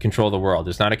people control the world.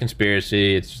 It's not a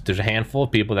conspiracy. There's a handful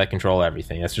of people that control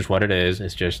everything. That's just what it is.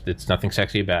 It's nothing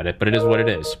sexy about it, but it is what it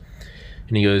is.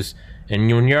 And he goes,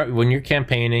 and when you're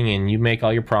campaigning and you make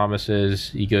all your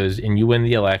promises, he goes, and you win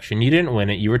the election. You didn't win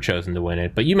it. You were chosen to win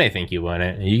it, but you may think you won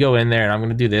it. And you go in there and I'm going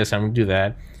to do this. I'm going to do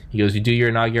that. He goes, you do your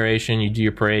inauguration, you do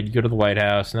your parade, you go to the White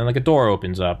House, and then like a door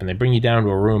opens up and they bring you down to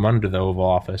a room under the Oval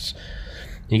Office.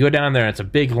 And you go down there and it's a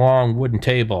big, long wooden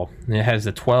table. And it has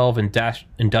the 12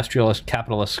 industrialist,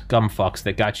 capitalist scumfucks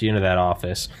that got you into that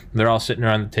office. And they're all sitting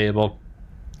around the table,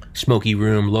 smoky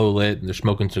room, low lit, and they're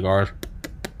smoking cigars.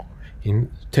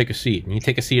 You take a seat. And you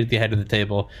take a seat at the head of the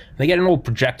table. And they get an old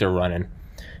projector running.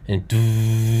 And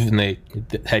the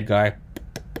head guy,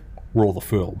 roll the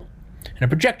film. And a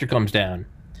projector comes down.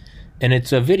 And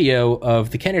it's a video of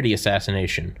the Kennedy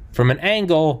assassination from an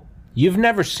angle you've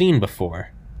never seen before.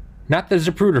 Not the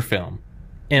Zapruder film.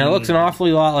 And it looks an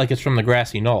awfully lot like it's from the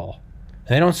grassy knoll.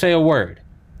 And they don't say a word.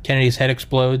 Kennedy's head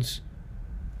explodes.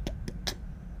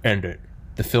 End it.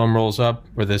 The film rolls up,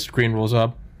 or the screen rolls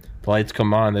up. The lights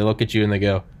come on. They look at you and they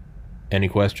go, any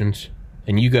questions?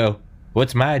 And you go,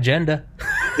 what's my agenda?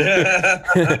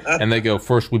 And they go,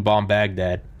 first we bomb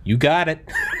Baghdad. You got it.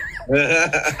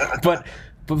 But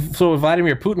so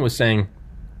Vladimir Putin was saying,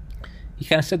 he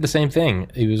kind of said the same thing.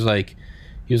 He was like,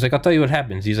 I'll tell you what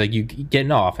happens. He's like, you get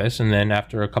in office, and then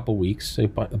after a couple weeks, a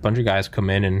bunch of guys come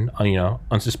in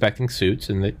unsuspecting suits,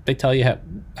 and they tell you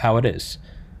how it is.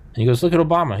 And he goes, look at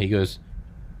Obama. He goes,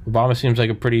 Obama seems like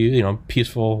a pretty,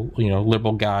 peaceful,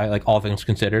 liberal guy, like all things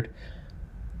considered.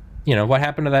 What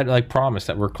happened to that like promise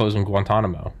that we're closing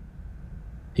Guantanamo?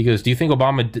 He goes, do you think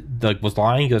Obama was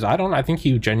lying? He goes, I think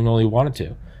he genuinely wanted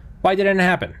to. Why didn't it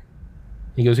happen?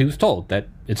 He goes, he was told that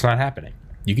it's not happening.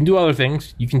 You can do other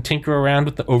things. You can tinker around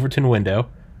with the Overton window.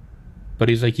 But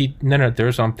he's like, no, there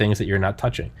are some things that you're not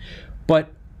touching. But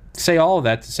say all of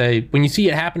that to say, when you see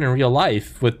it happen in real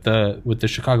life with the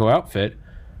Chicago outfit,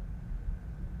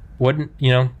 wouldn't,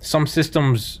 some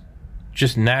systems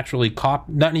just naturally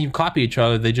not even copy each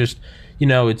other. They just,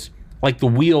 it's like the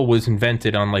wheel was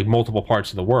invented on like multiple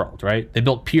parts of the world, right? They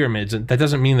built pyramids, and that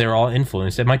doesn't mean they're all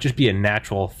influenced. It might just be a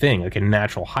natural thing, like a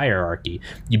natural hierarchy.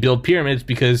 You build pyramids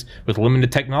because with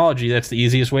limited technology, that's the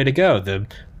easiest way to go. The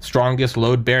strongest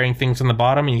load-bearing things on the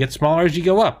bottom, and you get smaller as you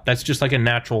go up. That's just like a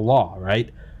natural law, right?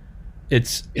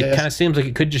 It kind of seems like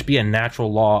it could just be a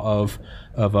natural law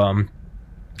of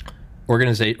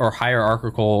organization or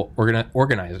hierarchical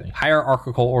organizing.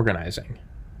 Hierarchical organizing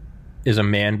is a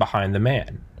man behind the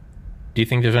man. Do you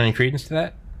think there's any credence to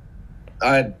that?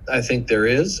 I think there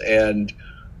is, and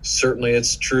certainly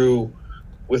it's true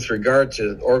with regard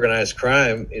to organized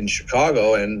crime in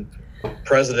Chicago and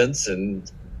presidents.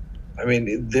 And I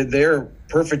mean, they're a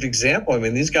perfect example. I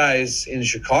mean, these guys in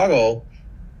Chicago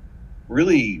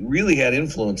really, really had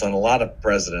influence on a lot of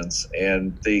presidents,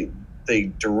 and they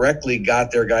directly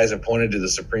got their guys appointed to the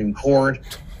Supreme Court.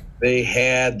 They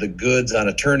had the goods on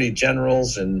attorney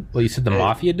generals. And well, you said the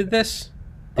mafia did this?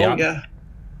 Yeah.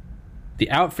 The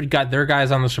outfit got their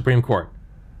guys on the Supreme Court.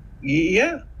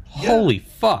 Yeah. Holy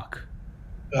fuck.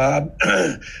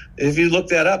 If you look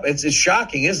that up, it's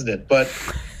shocking, isn't it? But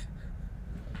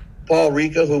Paul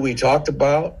Ricca, who we talked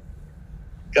about,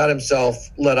 got himself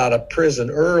let out of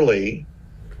prison early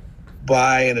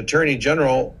by an attorney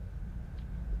general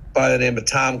by the name of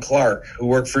Tom Clark, who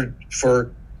worked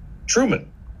for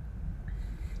Truman.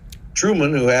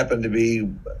 Truman, who happened to be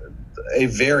a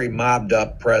very mobbed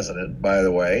up president, by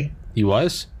the way. He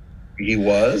was? He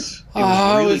was.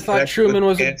 I always thought Truman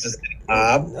was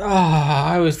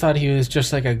I always thought he was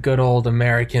just like a good old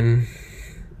American.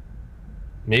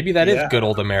 Maybe that is good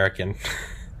old American.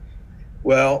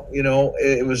 Well,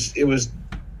 it was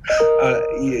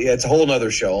it's a whole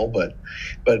nother show, but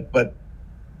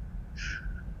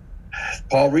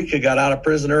Paul Ricca got out of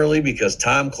prison early because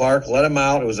Tom Clark let him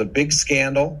out. It was a big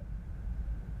scandal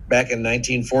back in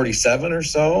 1947 or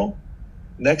so.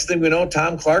 Next thing we know,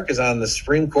 Tom Clark is on the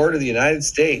Supreme Court of the United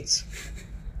States.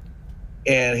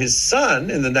 And his son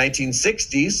in the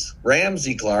 1960s,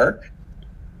 Ramsey Clark,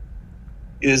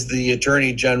 is the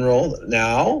attorney general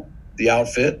now. The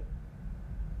outfit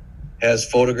has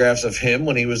photographs of him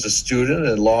when he was a student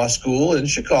at law school in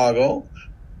Chicago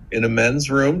in a men's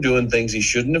room doing things he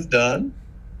shouldn't have done.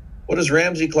 What does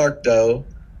Ramsey Clark do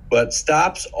but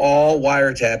stops all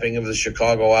wiretapping of the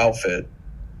Chicago outfit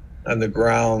on the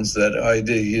grounds that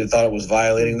he thought it was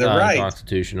violating their rights.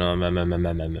 Unconstitutional.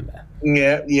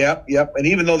 Yep. And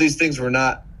even though these things were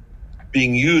not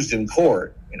being used in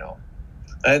court,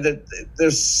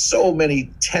 there's so many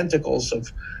tentacles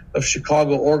of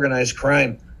Chicago organized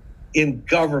crime in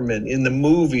government, in the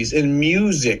movies, in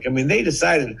music. I mean, they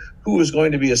decided who was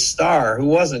going to be a star, who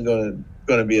wasn't going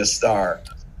to be a star.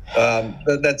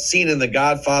 That scene in The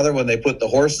Godfather when they put the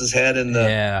horse's head in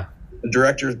the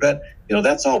director's bed,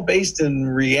 that's all based in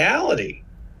reality.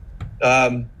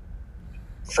 Frank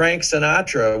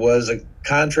Sinatra was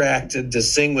contracted to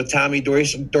sing with Tommy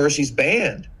Dorsey's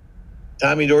band.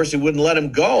 Tommy Dorsey wouldn't let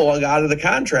him go out of the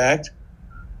contract,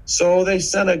 so they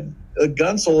sent a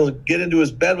gunsel to get into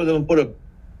his bed with him and put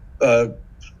a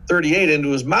 38 into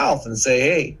his mouth and say,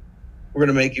 "Hey, we're going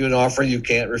to make you an offer you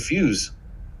can't refuse.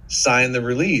 Sign the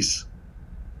release."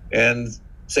 And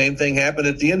same thing happened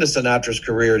at the end of Sinatra's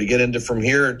career to get into From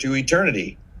Here to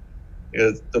Eternity.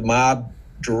 The mob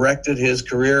directed his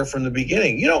career from the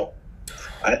beginning.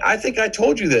 I think I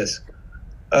told you this.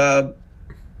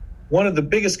 One of the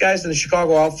biggest guys in the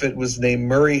Chicago outfit was named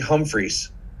Murray Humphreys,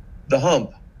 the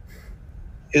Hump.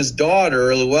 His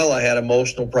daughter, Luella, had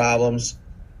emotional problems.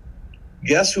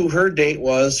 Guess who her date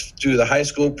was to the high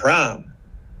school prom?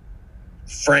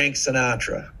 Frank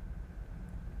Sinatra.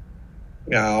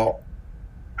 Now,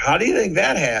 how do you think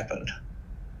that happened?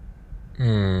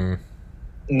 And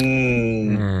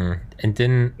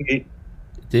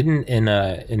didn't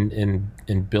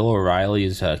in Bill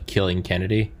O'Reilly's Killing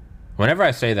Kennedy? Whenever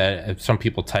I say that, some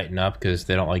people tighten up because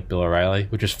they don't like Bill O'Reilly,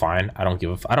 which is fine. I don't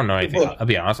know anything. I'll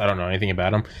be honest, I don't know anything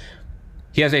about him.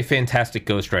 He has a fantastic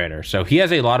ghostwriter, so he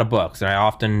has a lot of books, and I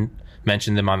often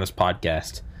mention them on this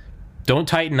podcast. Don't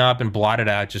tighten up and blot it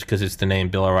out just because it's the name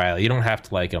Bill O'Reilly. You don't have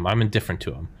to like him. I'm indifferent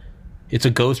to him. It's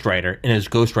a ghostwriter, and his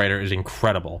ghostwriter is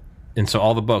incredible. And so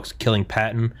all the books, Killing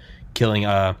Patton, Killing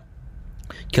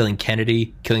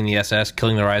Kennedy, Killing the SS,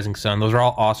 Killing the Rising Sun, those are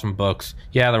all awesome books.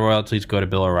 Yeah, the royalties go to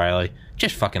Bill O'Reilly.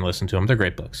 Just fucking listen to them. They're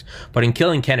great books. But in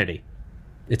Killing Kennedy,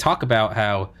 they talk about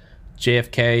how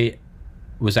JFK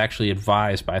was actually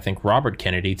advised by, I think, Robert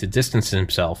Kennedy to distance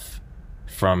himself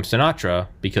from Sinatra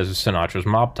because of Sinatra's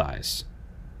mob ties.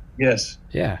 Yes.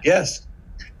 Yeah. Yes.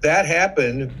 That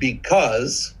happened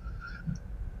because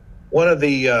one of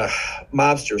the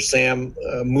mobsters, Sam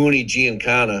Mooney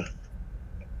Giancana,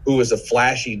 who was a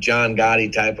flashy John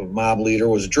Gotti type of mob leader,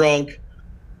 was drunk.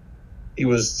 He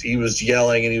was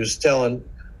yelling, and he was telling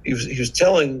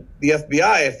the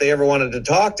FBI if they ever wanted to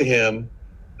talk to him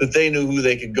that they knew who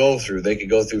they could go through. They could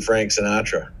go through Frank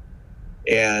Sinatra.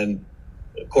 And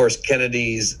of course,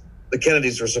 the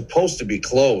Kennedys were supposed to be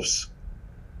close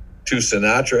to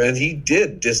Sinatra, and he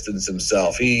did distance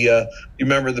himself. You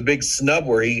remember the big snub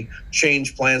where he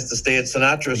changed plans to stay at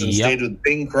Sinatra's and stayed with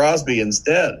Bing Crosby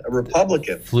instead, a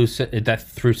Republican. That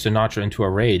threw Sinatra into a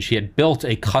rage. He had built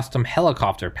a custom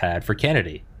helicopter pad for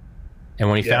Kennedy, and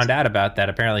when he found out about that,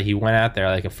 apparently he went out there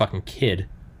like a fucking kid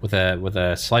with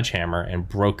a sledgehammer and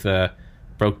broke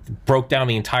down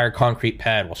the entire concrete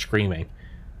pad while screaming.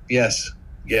 Yes.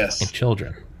 And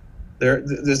children.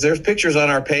 There's pictures on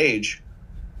our page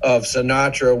of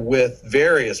Sinatra with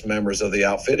various members of the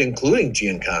outfit, including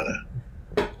Giancana,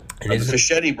 and the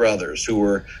Fischetti brothers, who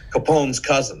were Capone's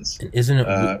cousins. And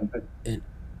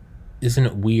isn't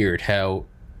it weird how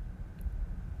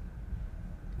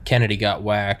Kennedy got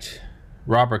whacked,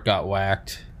 Robert got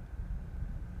whacked,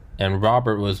 and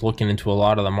Robert was looking into a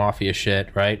lot of the mafia shit,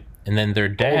 right? And then their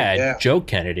dad, Joe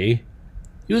Kennedy,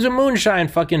 he was a moonshine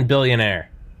fucking billionaire.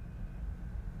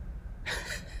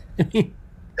 I mean,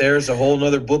 there's a whole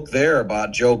nother book there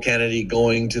about Joe Kennedy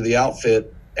going to the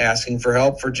outfit asking for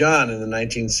help for John in the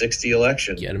 1960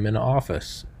 election. Get him in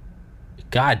office.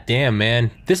 God damn, man.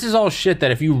 This is all shit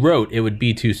that if you wrote, it would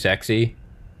be too sexy.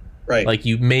 Right. Like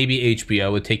maybe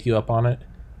HBO would take you up on it.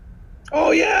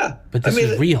 Oh, yeah. But this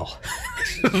is real.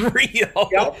 This is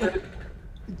real.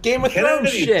 Game of Thrones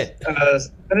shit.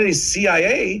 Kennedy's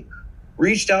CIA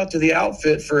reached out to the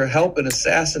outfit for help in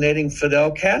assassinating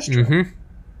Fidel Castro.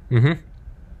 Mm-hmm.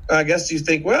 I guess you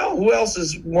think, well, who else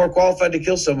is more qualified to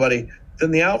kill somebody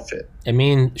than the outfit? I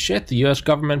mean, shit, the U.S.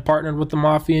 government partnered with the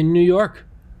mafia in New York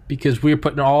because we were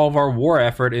putting all of our war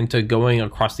effort into going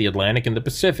across the Atlantic and the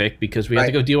Pacific because we had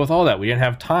to go deal with all that. We didn't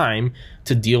have time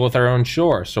to deal with our own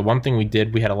shore. So one thing we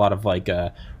did, we had a lot of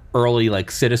early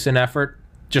citizen effort.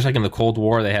 Just like in the Cold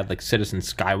War, they had citizen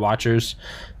skywatchers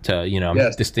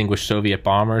to distinguish Soviet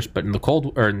bombers. But in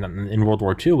in World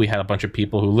War II, we had a bunch of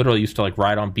people who literally used to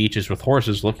ride on beaches with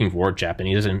horses looking for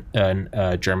Japanese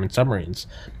and German submarines.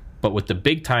 But with the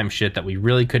big time shit that we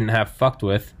really couldn't have fucked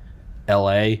with,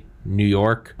 L.A., New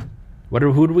York,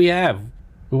 who do we have?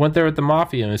 We went there with the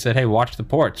mafia and we said, "Hey, watch the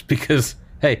ports," because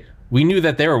hey, we knew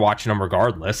that they were watching them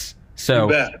regardless. So.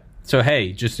 You bet. So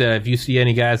hey, just if you see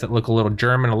any guys that look a little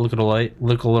German or look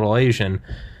a little Asian,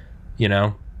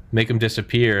 make them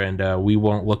disappear, and we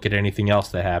won't look at anything else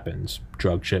that happens.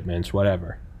 Drug shipments,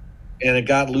 whatever. And it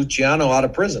got Luciano out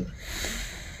of prison.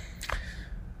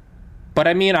 But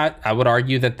I mean, I would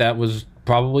argue that was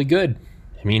probably good.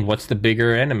 I mean, what's the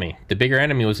bigger enemy? The bigger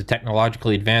enemy was a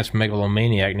technologically advanced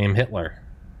megalomaniac named Hitler.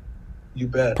 You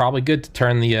bet. Probably good to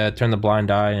turn the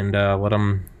blind eye and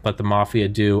let the mafia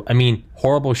do. I mean,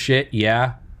 horrible shit,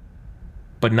 yeah,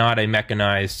 but not a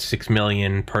mechanized 6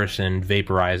 million person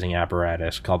vaporizing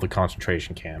apparatus called the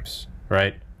concentration camps,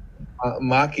 right?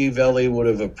 Machiavelli would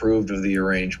have approved of the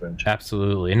arrangement.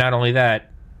 Absolutely, and not only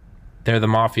that, they're the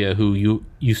mafia who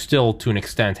you still, to an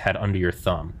extent, had under your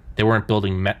thumb. They weren't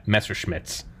building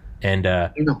Messerschmitts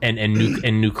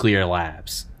and nuclear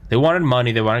labs. They wanted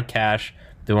money, they wanted cash.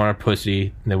 They wanted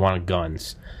pussy, and they wanted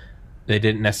guns. They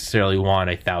didn't necessarily want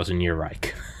a 1,000-year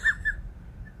Reich.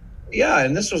 Yeah,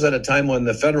 and this was at a time when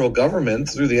the federal government,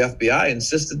 through the FBI,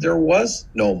 insisted there was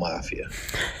no mafia.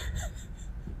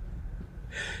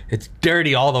 It's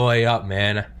dirty all the way up,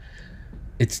 man.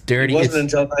 It's dirty. It wasn't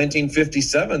until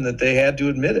 1957 that they had to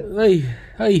admit it.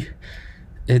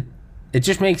 It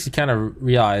just makes you kind of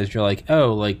realize, you're like,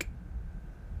 oh,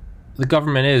 the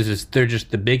government is they're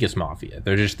just the biggest mafia.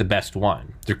 They're just the best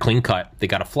one. They're clean cut. They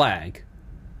got a flag.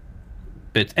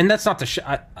 And that's not the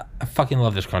I fucking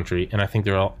love this country, and I think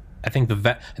I think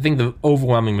the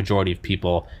overwhelming majority of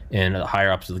people in the higher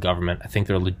ups of the government, I think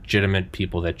they're legitimate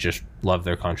people that just love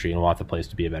their country and want the place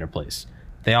to be a better place.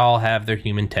 They all have their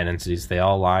human tendencies. They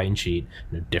all lie and cheat.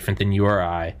 They're different than you or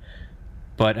I.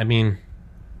 But I mean,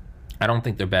 I don't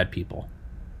think they're bad people.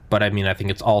 But I mean, I think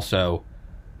it's also.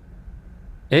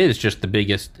 It is just the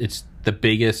biggest. It's the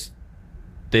biggest.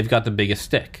 They've got the biggest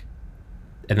stick,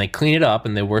 and they clean it up,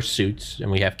 and they wear suits,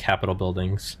 and we have Capitol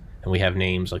buildings, and we have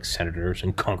names like senators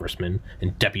and congressmen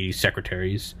and deputy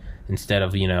secretaries instead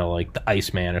of like the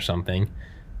Iceman or something.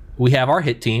 We have our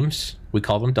hit teams. We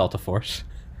call them Delta Force,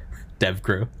 Dev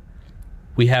Crew.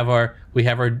 We have our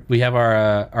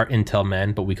intel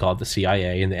men, but we call it the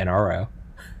CIA and the NRO.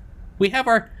 We have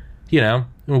our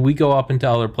when we go up into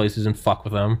other places and fuck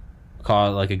with them.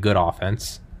 call it like a good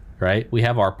offense, right? We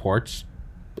have our ports.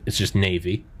 It's just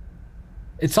Navy.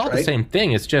 It's all the same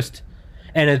thing. It's just,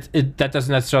 and that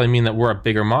doesn't necessarily mean that we're a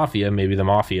bigger mafia. Maybe the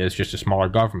mafia is just a smaller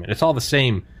government. It's all the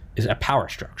same. Is a power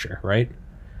structure, right?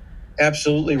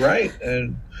 Absolutely right,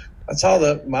 and that's how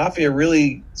the mafia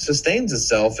really sustains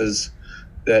itself, is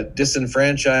that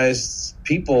disenfranchised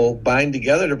people bind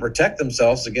together to protect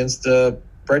themselves against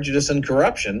prejudice and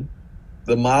corruption.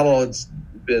 The model has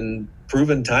been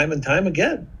proven time and time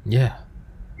again. Yeah,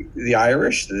 the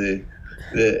Irish, the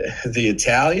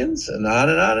Italians, and on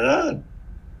and on and on.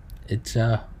 It's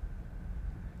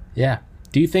yeah.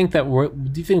 Do you think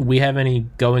we have any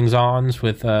goings-ons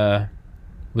with the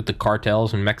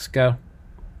cartels in Mexico?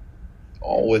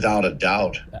 Oh, without a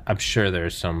doubt. I'm sure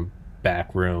there's some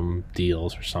backroom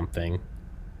deals or something.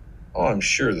 Oh, I'm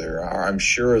sure there are. I'm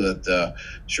sure that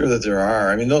there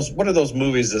are. I mean, what are those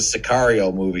movies? The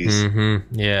Sicario movies.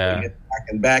 Mm-hmm. Yeah.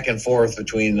 Back and forth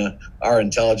between our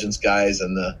intelligence guys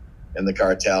and the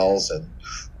cartels, and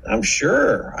I'm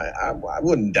sure. I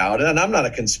wouldn't doubt it. And I'm not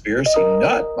a conspiracy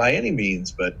nut by any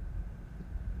means, but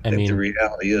I think the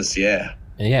reality is, yeah.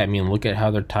 Yeah, I mean, look at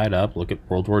how they're tied up. Look at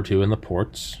World War II and the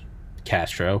ports.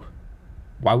 Castro.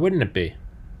 Why wouldn't it be?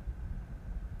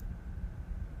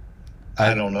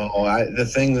 I don't know. The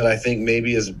thing that I think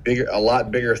maybe is a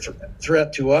lot bigger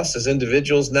threat to us as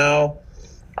individuals now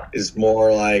is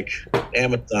more like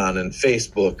Amazon and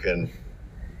Facebook and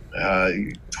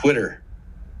Twitter.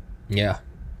 Yeah.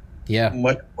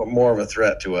 Much more of a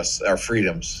threat to us, our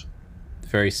freedoms.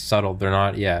 Very subtle. They're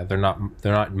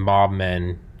not mob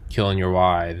men killing your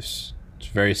wives. It's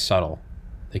very subtle.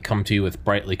 They come to you with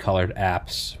brightly colored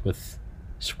apps with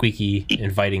squeaky,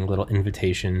 inviting little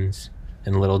invitations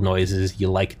and little noises.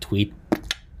 You like a tweet,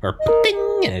 or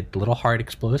bing, and a little heart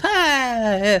explodes.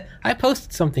 Ah, I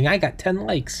posted something. I got 10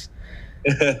 likes.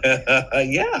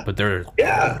 Yeah. But they're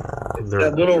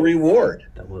that little reward.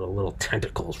 That little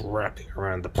tentacles wrapping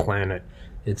around the planet.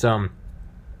 It's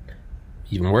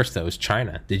even worse though is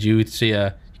China. Did you see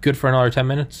good for another 10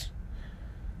 minutes?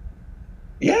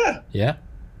 Yeah. Yeah?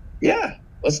 Yeah.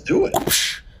 Let's do it.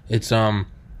 It's I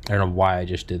don't know why I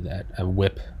just did that. A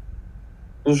whip.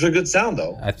 It was a good sound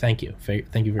though. Thank you.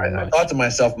 Thank you very much. I thought to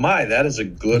myself, that is a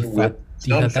good whip.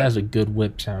 That is a good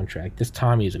whip soundtrack. This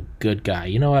Tommy is a good guy.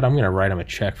 You know what? I'm going to write him a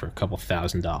check for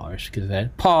 $2,000 because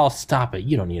Paul, stop it.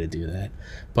 You don't need to do that.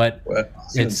 But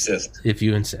if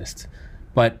you insist.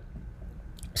 But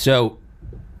so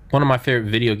one of my favorite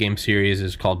video game series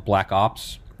is called Black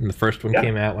Ops. And the first one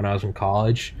came out when I was in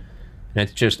college. And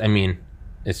it's just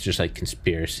like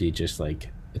conspiracy, just like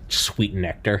sweet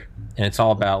nectar. And it's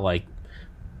all about like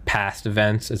past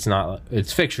events.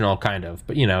 It's fictional kind of,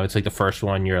 but it's like the first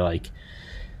one you're like,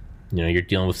 you're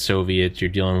dealing with Soviets, you're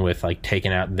dealing with like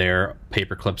taking out their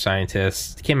paperclip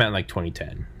scientists. It came out in like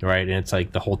 2010, right? And it's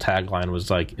like the whole tagline was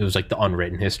like, it was like the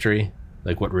unwritten history,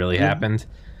 like what really happened.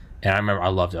 And I remember I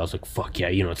loved it. I was like, fuck yeah,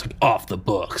 it's like off the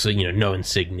books, so, no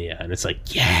insignia. And it's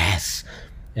like, yes.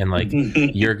 And like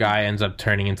your guy ends up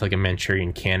turning into like a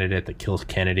Manchurian candidate that kills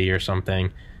Kennedy or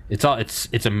something.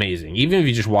 It's amazing. Even if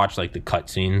you just watch like the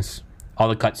cutscenes, all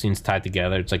the cutscenes tied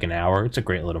together, it's like an hour. It's a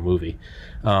great little movie.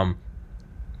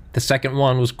 The second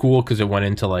one was cool because it went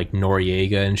into like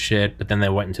Noriega and shit, but then they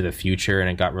went into the future and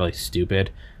it got really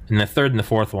stupid. And the third and the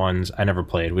fourth ones I never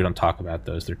played. We don't talk about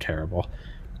those. They're terrible.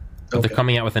 But they're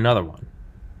coming out with another one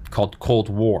called Cold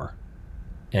War,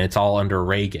 and it's all under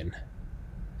Reagan.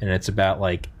 And it's about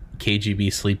like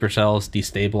KGB sleeper cells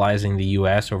destabilizing the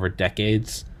U.S. over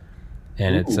decades.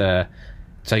 And it's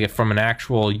like from an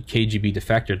actual KGB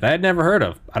defector that I'd never heard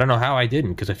of. I don't know how I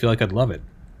didn't, because I feel like I'd love it.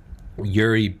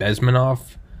 Yuri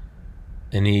Bezmenov,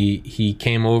 and he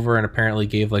came over and apparently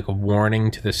gave like a warning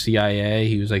to the CIA.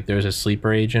 He was like, there's a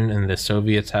sleeper agent, and the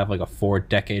Soviets have like a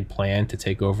 4-decade plan to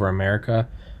take over America.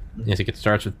 And he's like, it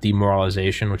starts with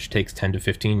demoralization, which takes 10 to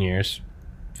 15 years,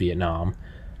 Vietnam.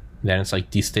 Then it's like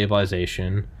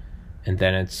destabilization, and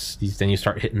then you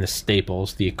start hitting the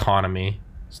staples, the economy.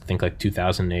 So think like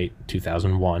 2008,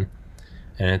 2001,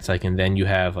 and it's like, and then you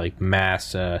have like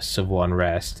mass civil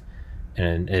unrest,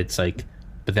 and it's like,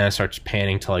 but then it starts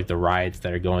panning to like the riots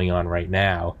that are going on right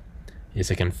now. It's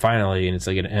like, and finally, and it's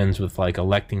like it ends with like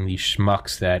electing these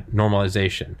schmucks that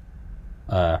normalization.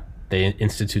 They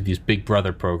institute these Big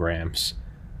Brother programs,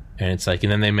 and it's like,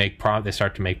 and then they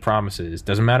start to make promises.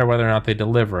 Doesn't matter whether or not they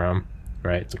deliver them,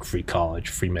 right? It's like free college,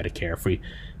 free Medicare, free,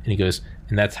 and he goes.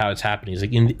 And that's how it's happening. He's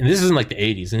like, and this isn't like the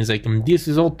 80s. And he's like, this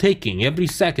is all taking every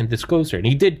second that's closer. And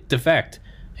he did defect.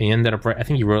 And he ended up, I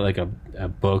think he wrote like a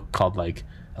book called like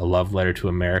A Love Letter to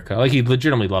America. Like he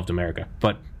legitimately loved America.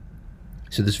 But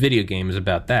so this video game is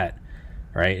about that.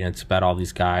 right? And it's about all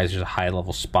these guys. There's a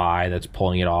high-level spy that's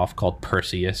pulling it off called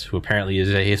Perseus, who apparently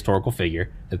is a historical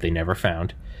figure that they never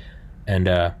found. And,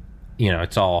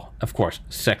 it's all, of course,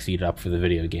 sexied up for the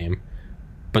video game.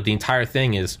 But the entire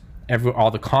thing is,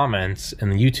 all the comments in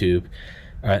the YouTube,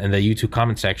 in the YouTube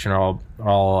comment section are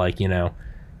all like,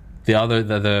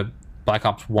 the Black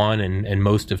Ops 1 and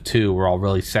most of 2 were all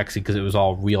really sexy because it was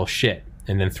all real shit.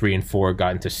 And then 3 and 4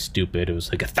 got into stupid. It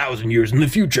was like 1,000 years in the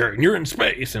future and you're in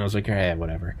space. And I was like, hey,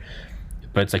 whatever.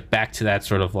 But it's like back to that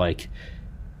sort of like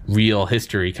real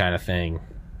history kind of thing.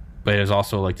 But it was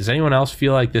also like, does anyone else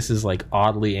feel like this is like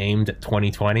oddly aimed at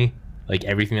 2020? Like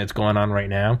everything that's going on right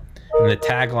now? And the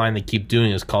tagline they keep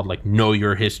doing is called like, know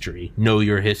your history. Know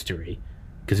your history.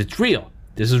 Because it's real.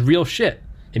 This is real shit.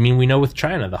 I mean, we know with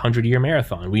China, the 100-year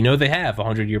marathon. We know they have a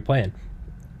 100-year plan.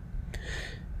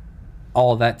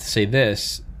 All of that to say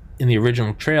this, in the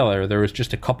original trailer, there was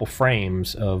just a couple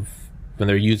frames of when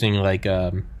they're using like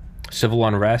civil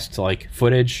unrest like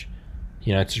footage.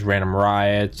 It's just random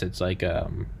riots. It's like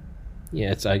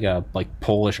it's like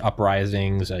Polish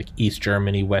uprisings, like East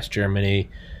Germany, West Germany.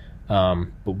 But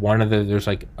there's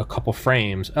like a couple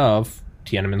frames of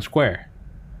Tiananmen Square.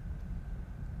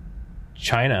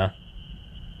 China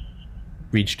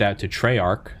reached out to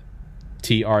Treyarch,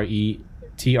 Treyarch,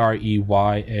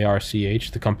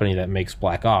 the company that makes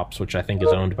Black Ops, which I think is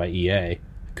owned by EA.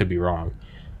 Could be wrong.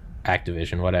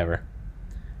 Activision, whatever.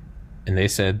 And they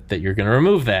said that you're going to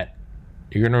remove that.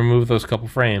 You're going to remove those couple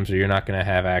frames or you're not going to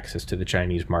have access to the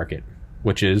Chinese market,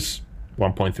 which is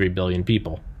 1.3 billion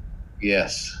people.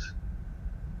 Yes.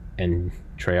 And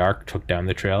Treyarch took down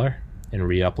the trailer and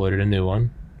re-uploaded a new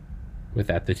one with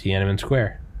at the Tiananmen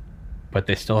Square. But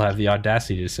they still have the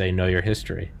audacity to say, know your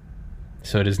history.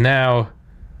 So it is now,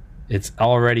 it's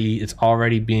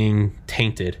already being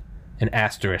tainted and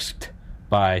asterisked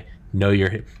by know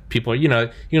your, people,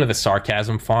 the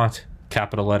sarcasm font,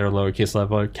 capital letter, lowercase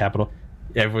letter, capital,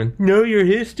 everyone, know your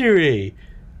history,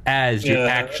 as you're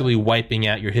actually wiping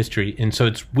out your history. And so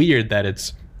it's weird that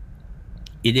it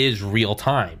is real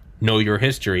time, know your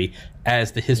history,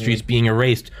 as the history is being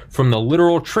erased from the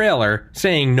literal trailer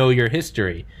saying know your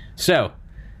history. So,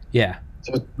 yeah.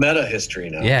 So it's meta history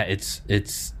now. Yeah, it's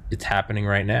happening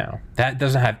right now. That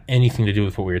doesn't have anything to do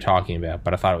with what we were talking about,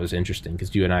 but I thought it was interesting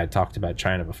because you and I had talked about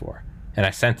China before, and I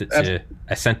sent it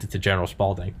to General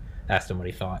Spaulding, asked him what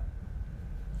he thought.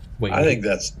 I think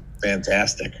that's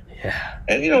fantastic. Yeah,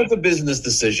 and it's a business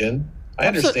decision. I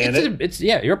understand it.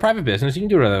 You're a private business. You can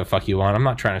do whatever the fuck you want. I'm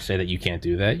not trying to say that you can't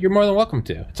do that. You're more than welcome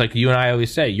to. It's like you and I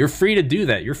always say. You're free to do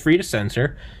that. You're free to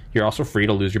censor. You're also free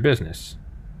to lose your business.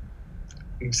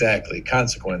 Exactly.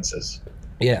 Consequences.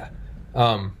 Yeah.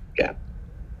 Yeah.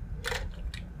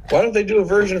 Why don't they do a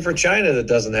version for China that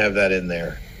doesn't have that in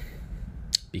there?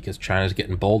 Because China's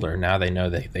getting bolder. Now they know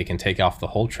they can take off the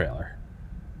whole trailer.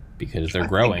 Because they're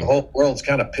growing. The whole world's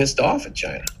kind of pissed off at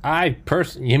China. My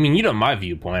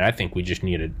viewpoint. I think we just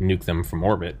need to nuke them from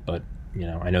orbit. But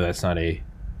I know that's not a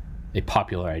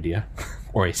popular idea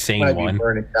or a sane one.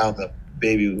 Burning down the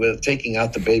baby taking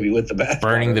out the baby with the bathwater.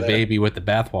 Burning the baby with the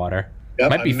bathwater. Yep,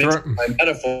 might be my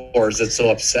metaphors. It's so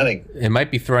upsetting. It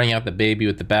might be throwing out the baby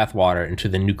with the bathwater into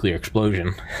the nuclear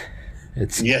explosion.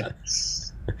 It's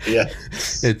yes.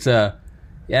 It's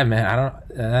yeah, man.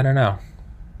 I don't know.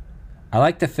 I'd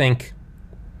like to think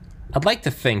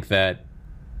that,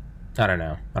 I don't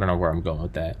know where I'm going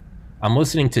with that. I'm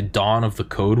listening to Dawn of the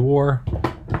Code War.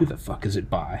 Who the fuck is it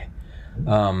by?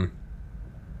 One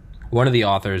of the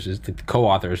authors is the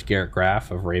co-author is Garrett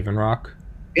Graff of Raven Rock.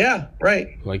 Yeah,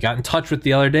 right. Who I got in touch with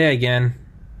the other day again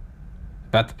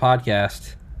about the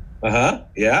podcast.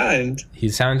 Yeah, and he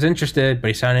sounds interested, but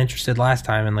he sounded interested last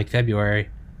time in like February.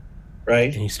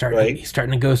 Right. And he's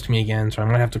starting to ghost me again, so I'm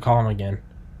gonna have to call him again.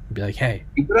 Be like, hey,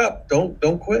 keep it up.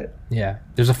 Don't quit. Yeah,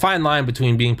 there's a fine line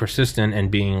between being persistent and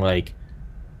being like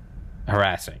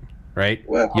harassing, right?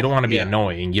 Well, you don't want to be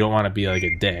annoying. You don't want to be like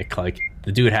a dick. Like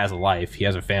the dude has a life. He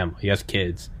has a family. He has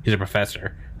kids. He's a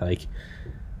professor. Like,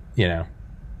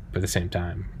 but at the same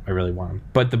time, I really want him.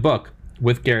 But the book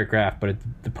with Garrett Graff, but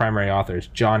the primary author is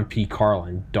John P.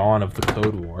 Carlin, Dawn of the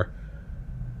Code War.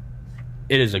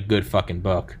 It is a good fucking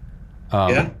book.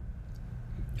 Yeah.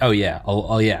 Oh yeah,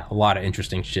 a lot of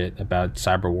interesting shit about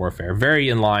cyber warfare. Very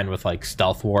in line with like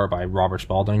Stealth War by Robert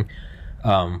Spaulding.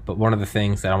 But one of the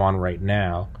things that I'm on right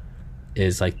now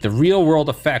is like the real world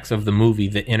effects of the movie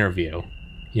The Interview.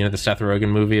 The Seth Rogen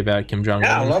movie about Kim Jong-un?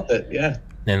 Yeah, I love it. Yeah.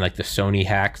 And like the Sony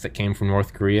hacks that came from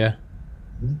North Korea.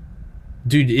 Mm-hmm.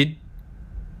 Dude,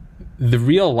 the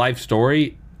real life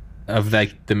story of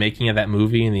like the making of that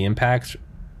movie and the impacts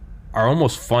are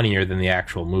almost funnier than the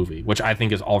actual movie, which I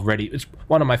think is it's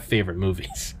one of my favorite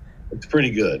movies. It's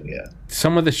pretty good, yeah.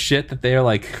 Some of the shit that they're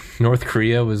like, North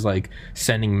Korea was like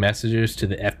sending messages to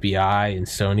the FBI and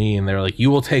Sony, and they're like, "You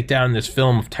will take down this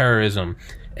film of terrorism,"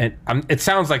 and it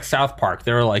sounds like South Park.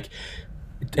 They were like,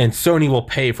 "And Sony will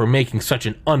pay for making such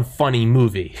an unfunny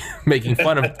movie, making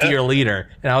fun of your leader."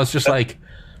 And I was just like,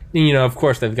 of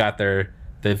course they've got their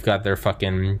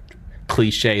fucking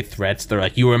cliche threats. They're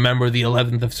like, "You remember the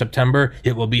 11th of September?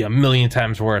 It will be a million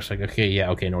times worse." Like,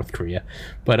 okay, North Korea,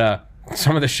 but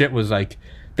some of the shit was like,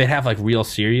 they'd have like real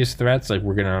serious threats, like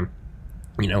we're gonna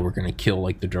kill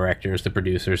like the directors, the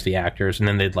producers, the actors, and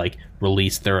then they'd like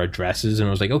release their addresses, and it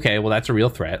was like, okay, well that's a real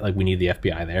threat, like we need the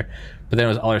FBI there. But then it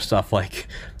was other stuff like,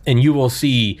 "And you will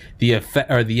see the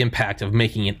effect or the impact of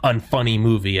making an unfunny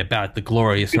movie about the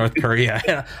glorious North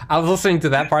Korea." I was listening to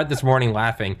that part this morning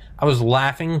laughing. I was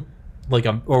laughing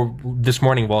or this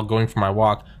morning while going for my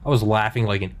walk, I was laughing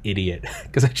like an idiot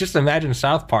because I just imagine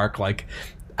South Park like.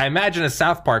 I imagine a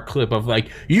South Park clip of like,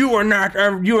 you will not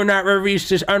release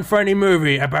this unfunny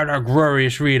movie about our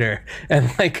glorious reader,"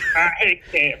 and like, "I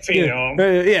can't film."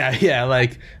 Yeah,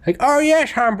 like, "Oh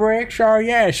yes, Humbrix, oh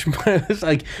yes," but it's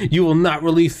like, "You will not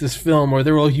release this film, or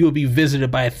you will be visited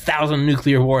by 1,000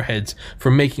 nuclear warheads for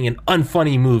making an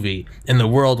unfunny movie, and the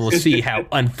world will see how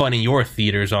unfunny your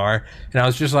theaters are." And I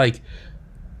was just like,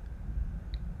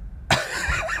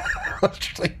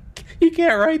 you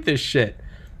can't write this shit.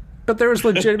 But there was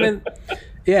legitimate,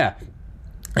 yeah,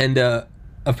 and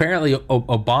apparently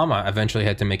Obama eventually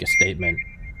had to make a statement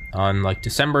on like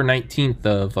December 19th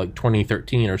of like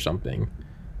 2013 or something.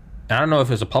 And I don't know if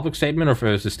it was a public statement or if it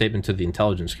was a statement to the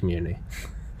intelligence community,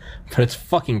 but it's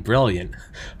fucking brilliant.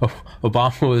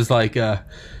 Obama was like,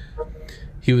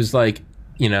 he was like,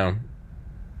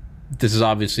 this is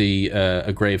obviously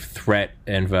a grave threat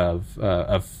and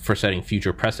for setting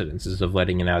future precedences of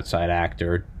letting an outside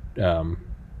actor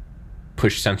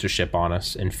push censorship on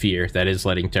us and fear that is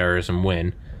letting terrorism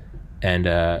win,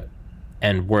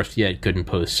 and worse yet, could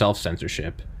impose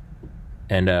self-censorship.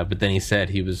 And but then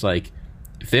he was like,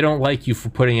 "If they don't like you for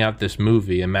putting out this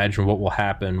movie, imagine what will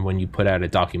happen when you put out a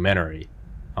documentary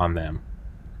on them."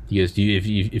 He goes,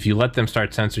 if you let them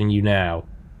start censoring you now,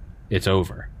 it's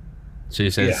over." So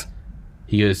he says,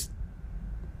 he goes,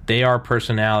 "They are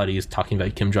personalities," talking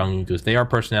about Kim Jong-un, he goes, "They are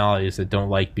personalities that don't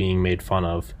like being made fun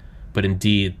of, but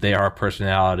indeed they are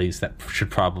personalities that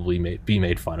should probably be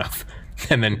made fun of."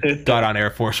 And then got on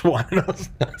Air Force One, and I was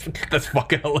like, that's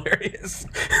fucking hilarious.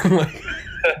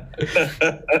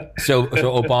 So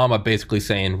Obama basically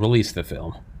saying, release the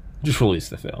film, just release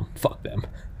the film, fuck them.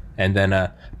 And then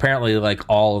apparently like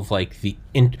all of like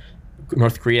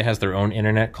North Korea has their own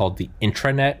internet called the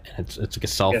intranet, and it's like a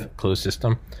self-closed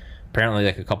system. Apparently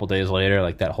like a couple days later,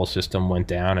 like that whole system went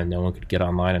down and no one could get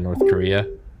online in North Korea.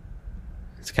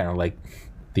 It's kind of like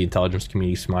the intelligence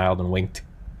community smiled and winked.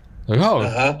 Like,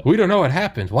 oh, we don't know what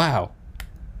happened. Wow.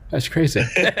 That's crazy.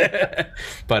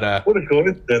 But what a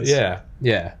coincidence.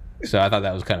 Yeah. So I thought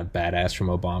that was kind of badass from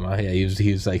Obama. Yeah,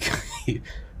 he was like,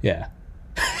 yeah.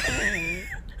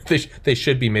 they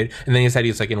should be made. And then he said,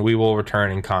 he's like, "And we will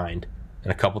return in kind."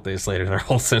 And a couple days later, their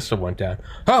whole system went down.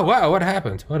 Oh, wow, what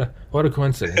happened? What a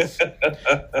coincidence.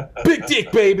 Big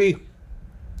dick, baby.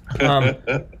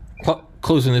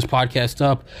 Closing this podcast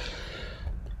up.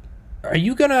 Are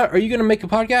you gonna make a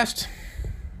podcast?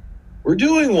 We're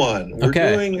doing one. We're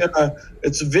doing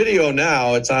it's a video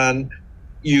now. It's on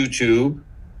YouTube.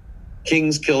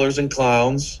 Kings, Killers, and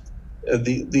Clowns.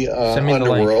 The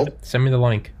Underworld. Send me the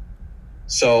link.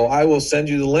 So I will send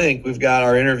you the link. We've got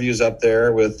our interviews up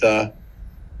there with.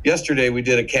 Yesterday we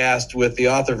did a cast with the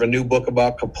author of a new book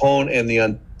about Capone and the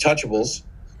Untouchables.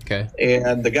 Okay.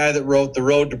 And the guy that wrote The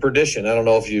Road to Perdition. I don't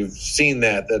know if you've seen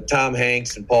that, the Tom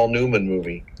Hanks and Paul Newman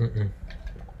movie. Mm-mm.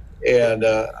 And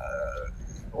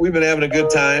we've been having a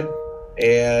good time,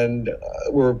 and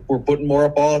we're putting more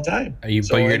up all the time. But you're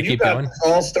going to keep going?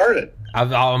 All started. I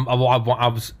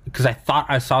was because I thought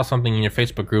I saw something in your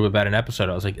Facebook group about an episode.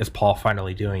 I was like, is Paul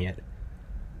finally doing it?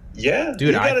 Yeah,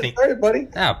 dude. I think started, buddy.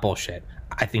 Bullshit.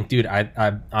 I think, dude,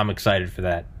 I'm excited for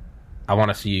that. I want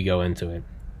to see you go into it.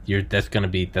 That's gonna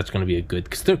be a good,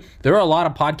 because there are a lot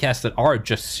of podcasts that are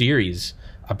just series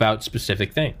about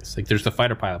specific things. Like there's the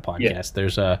Fighter Pilot podcast. Yeah.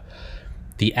 There's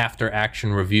the After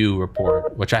Action Review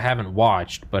Report, which I haven't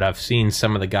watched, but I've seen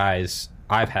some of the guys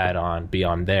I've had be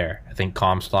on there. I think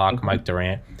Comstock, Mike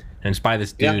Durant, and it's by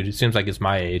this dude. It seems like it's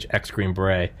my age, ex Green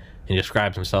Beret. He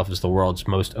describes himself as the world's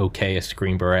most okayest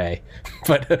Green Beret,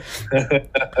 but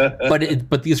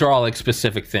these are all like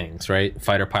specific things, right?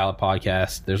 Fighter Pilot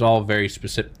podcast. There's all very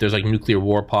specific. There's like nuclear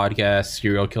war podcasts,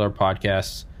 serial killer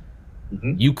podcasts.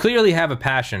 Mm-hmm. You clearly have a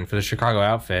passion for the Chicago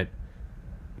outfit.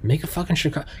 Make a fucking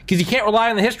Chicago, because you can't rely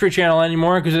on the History Channel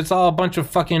anymore because it's all a bunch of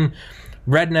fucking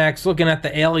rednecks looking at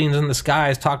the aliens in the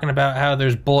skies talking about how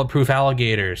there's bulletproof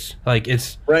alligators. Like,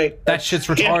 it's right. That shit's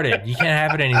retarded. You can't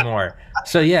have it anymore.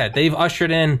 So yeah, they've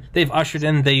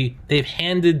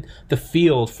handed the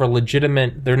field for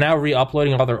legitimate. They're now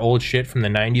re-uploading all their old shit from the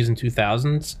 90s and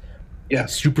 2000s. Yeah,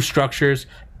 superstructures,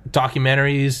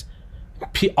 documentaries,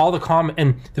 all the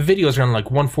and the videos are on like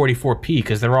 144p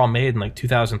because they're all made in like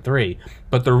 2003,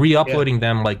 but they're re-uploading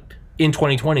them like in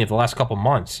 2020 the last couple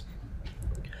months.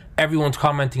 Everyone's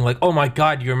commenting like, "Oh my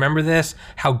God, you remember this?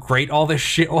 How great all this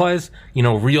shit was!" You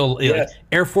know, like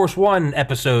Air Force One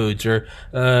episodes or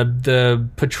the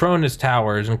Petronas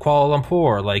Towers in Kuala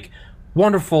Lumpur, like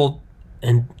wonderful.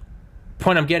 And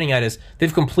point I'm getting at is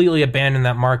they've completely abandoned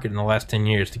that market in the last 10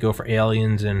 years to go for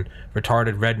aliens and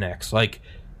retarded rednecks, like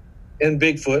and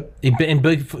Bigfoot. And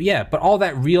Bigfoot, yeah. But all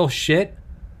that real shit,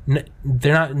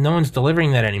 they're not. No one's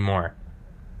delivering that anymore.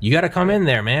 You got to come in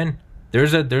there, man.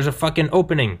 There's a fucking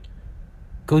opening.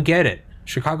 Go get it.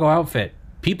 Chicago outfit.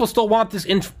 People still want this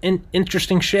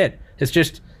interesting shit. It's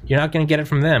just you're not going to get it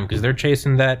from them because they're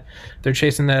chasing that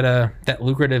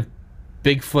lucrative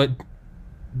Bigfoot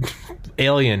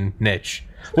alien niche,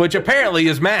 which apparently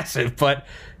is massive. But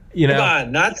you know, come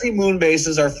on, Nazi moon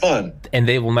bases are fun, and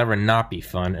they will never not be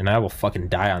fun. And I will fucking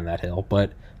die on that hill.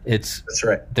 But that's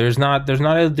right. There's not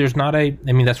a.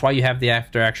 I mean, that's why you have the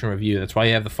After Action Review. That's why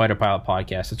you have the Fighter Pilot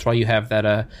podcast. That's why you have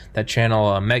that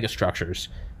channel, Mega Structures.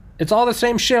 It's all the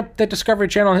same shit that Discovery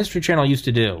Channel and History Channel used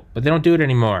to do, but they don't do it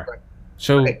anymore. Right.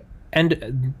 So,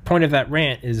 and point of that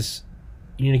rant is,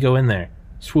 you need to go in there,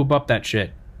 swoop up that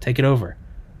shit, take it over.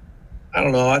 I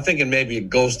don't know. I'm thinking maybe a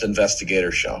ghost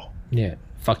investigator show. Yeah,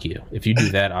 fuck you. If you do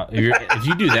that,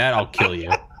 I'll kill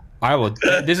you. I will.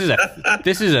 This is a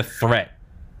threat.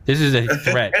 This is a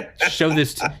threat. Show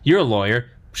this. You're a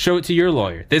lawyer. Show it to your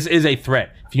lawyer. This is a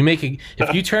threat.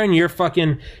 If you turn your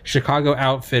fucking Chicago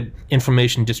outfit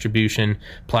information distribution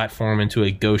platform into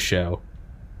a ghost show,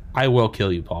 I will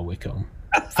kill you, Paul Whitcombe.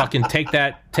 Fucking take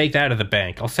that out of the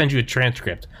bank. I'll send you a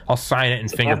transcript. I'll sign it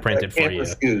and fingerprint it for you.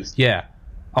 Excuse. Yeah,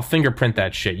 I'll fingerprint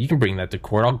that shit. You can bring that to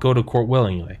court. I'll go to court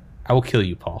willingly. I will kill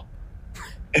you, Paul.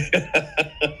 Well,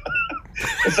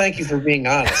 thank you for being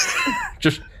honest.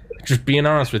 Just being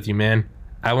honest with you, man.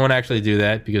 I won't actually do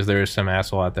that because there is some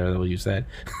asshole out there that will use that.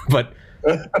 But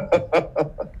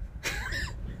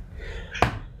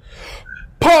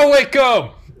Paul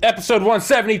Whitcombe, episode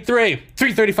 173,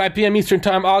 3:35 p.m. Eastern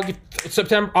Time, August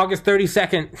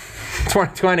 32nd,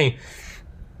 2020.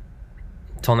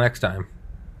 Till next time.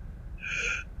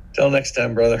 Till next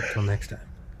time, brother. Till next time.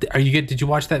 Are you good? Did you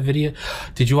watch that video?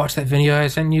 Did you watch that video I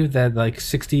sent you? That like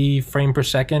 60 frame per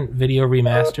second video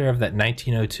remaster of that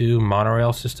 1902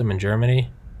 monorail system in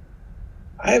Germany?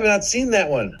 I have not seen that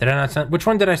one. Did I not send? Which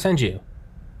one did I send you?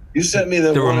 You sent me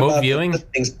the one remote about viewing? the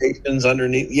listening stations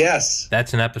underneath. Yes.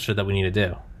 That's an episode that we need to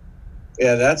do.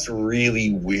 Yeah, that's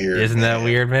really weird. Isn't that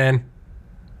weird, man?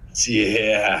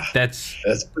 Yeah. That's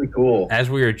pretty cool. As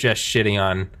we were just shitting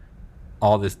on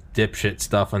all this dipshit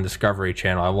stuff on Discovery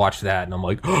Channel, I watched that and I'm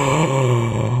like,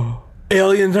 oh,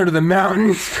 aliens under the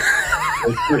mountains.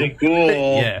 It's pretty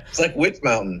cool. Yeah. It's like Witch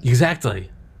Mountain. Exactly.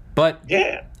 But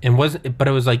yeah. It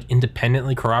was like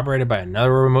independently corroborated by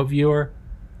another remote viewer.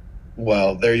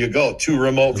 Well, there you go. 2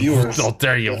 remote viewers. Oh,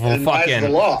 there you go. The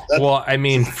law. Well, I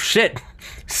mean, shit.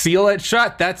 Seal it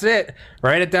shut. That's it.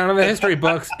 Write it down in the history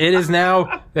books. It is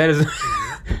now. That's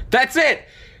it.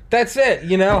 That's it.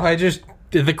 You know,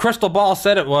 the crystal ball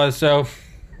said it was, so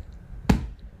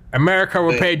America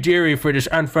will pay dearly for this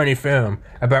unfunny film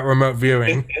about remote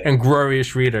viewing and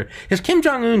glorious reader. Is Kim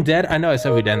Jong-un dead? I know I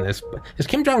said we'd end this, but is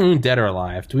Kim Jong-un dead or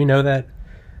alive? Do we know that?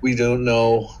 We don't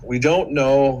know. We don't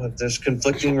know. There's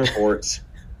conflicting reports.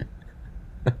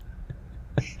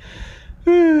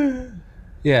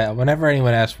 Yeah, whenever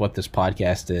anyone asks what this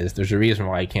podcast is, there's a reason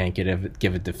why I can't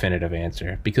give a definitive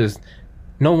answer, because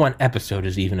no one episode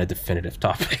is even a definitive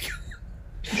topic.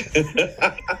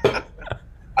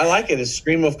 I like it. It's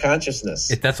Stream of Consciousness.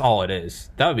 That's all it is.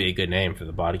 That would be a good name for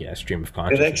the podcast, Stream of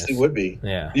Consciousness. It actually would be.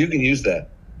 Yeah. You can use that.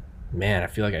 Man, I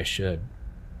feel like I should.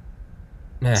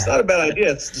 It's not a bad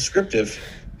idea. It's descriptive.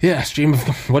 Yeah, Stream of...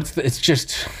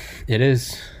 It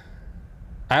is...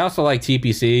 I also like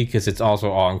TPC because it's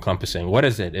also all-encompassing. What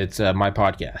is it? It's my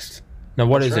podcast. No,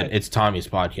 what is it? It's Tommy's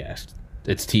podcast.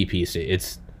 It's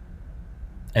TPC.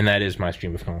 And that is my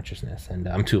Stream of Consciousness. And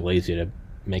I'm too lazy to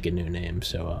make a new name,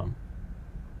 so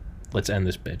let's end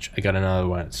this bitch. I got another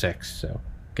one at 6, so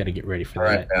got to get ready for that.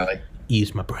 All right, Allie.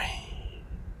 Ease my brain.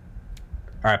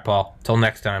 All right, Paul. Till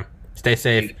next time. Stay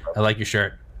safe. I like your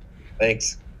shirt.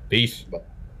 Thanks. Peace. Bye.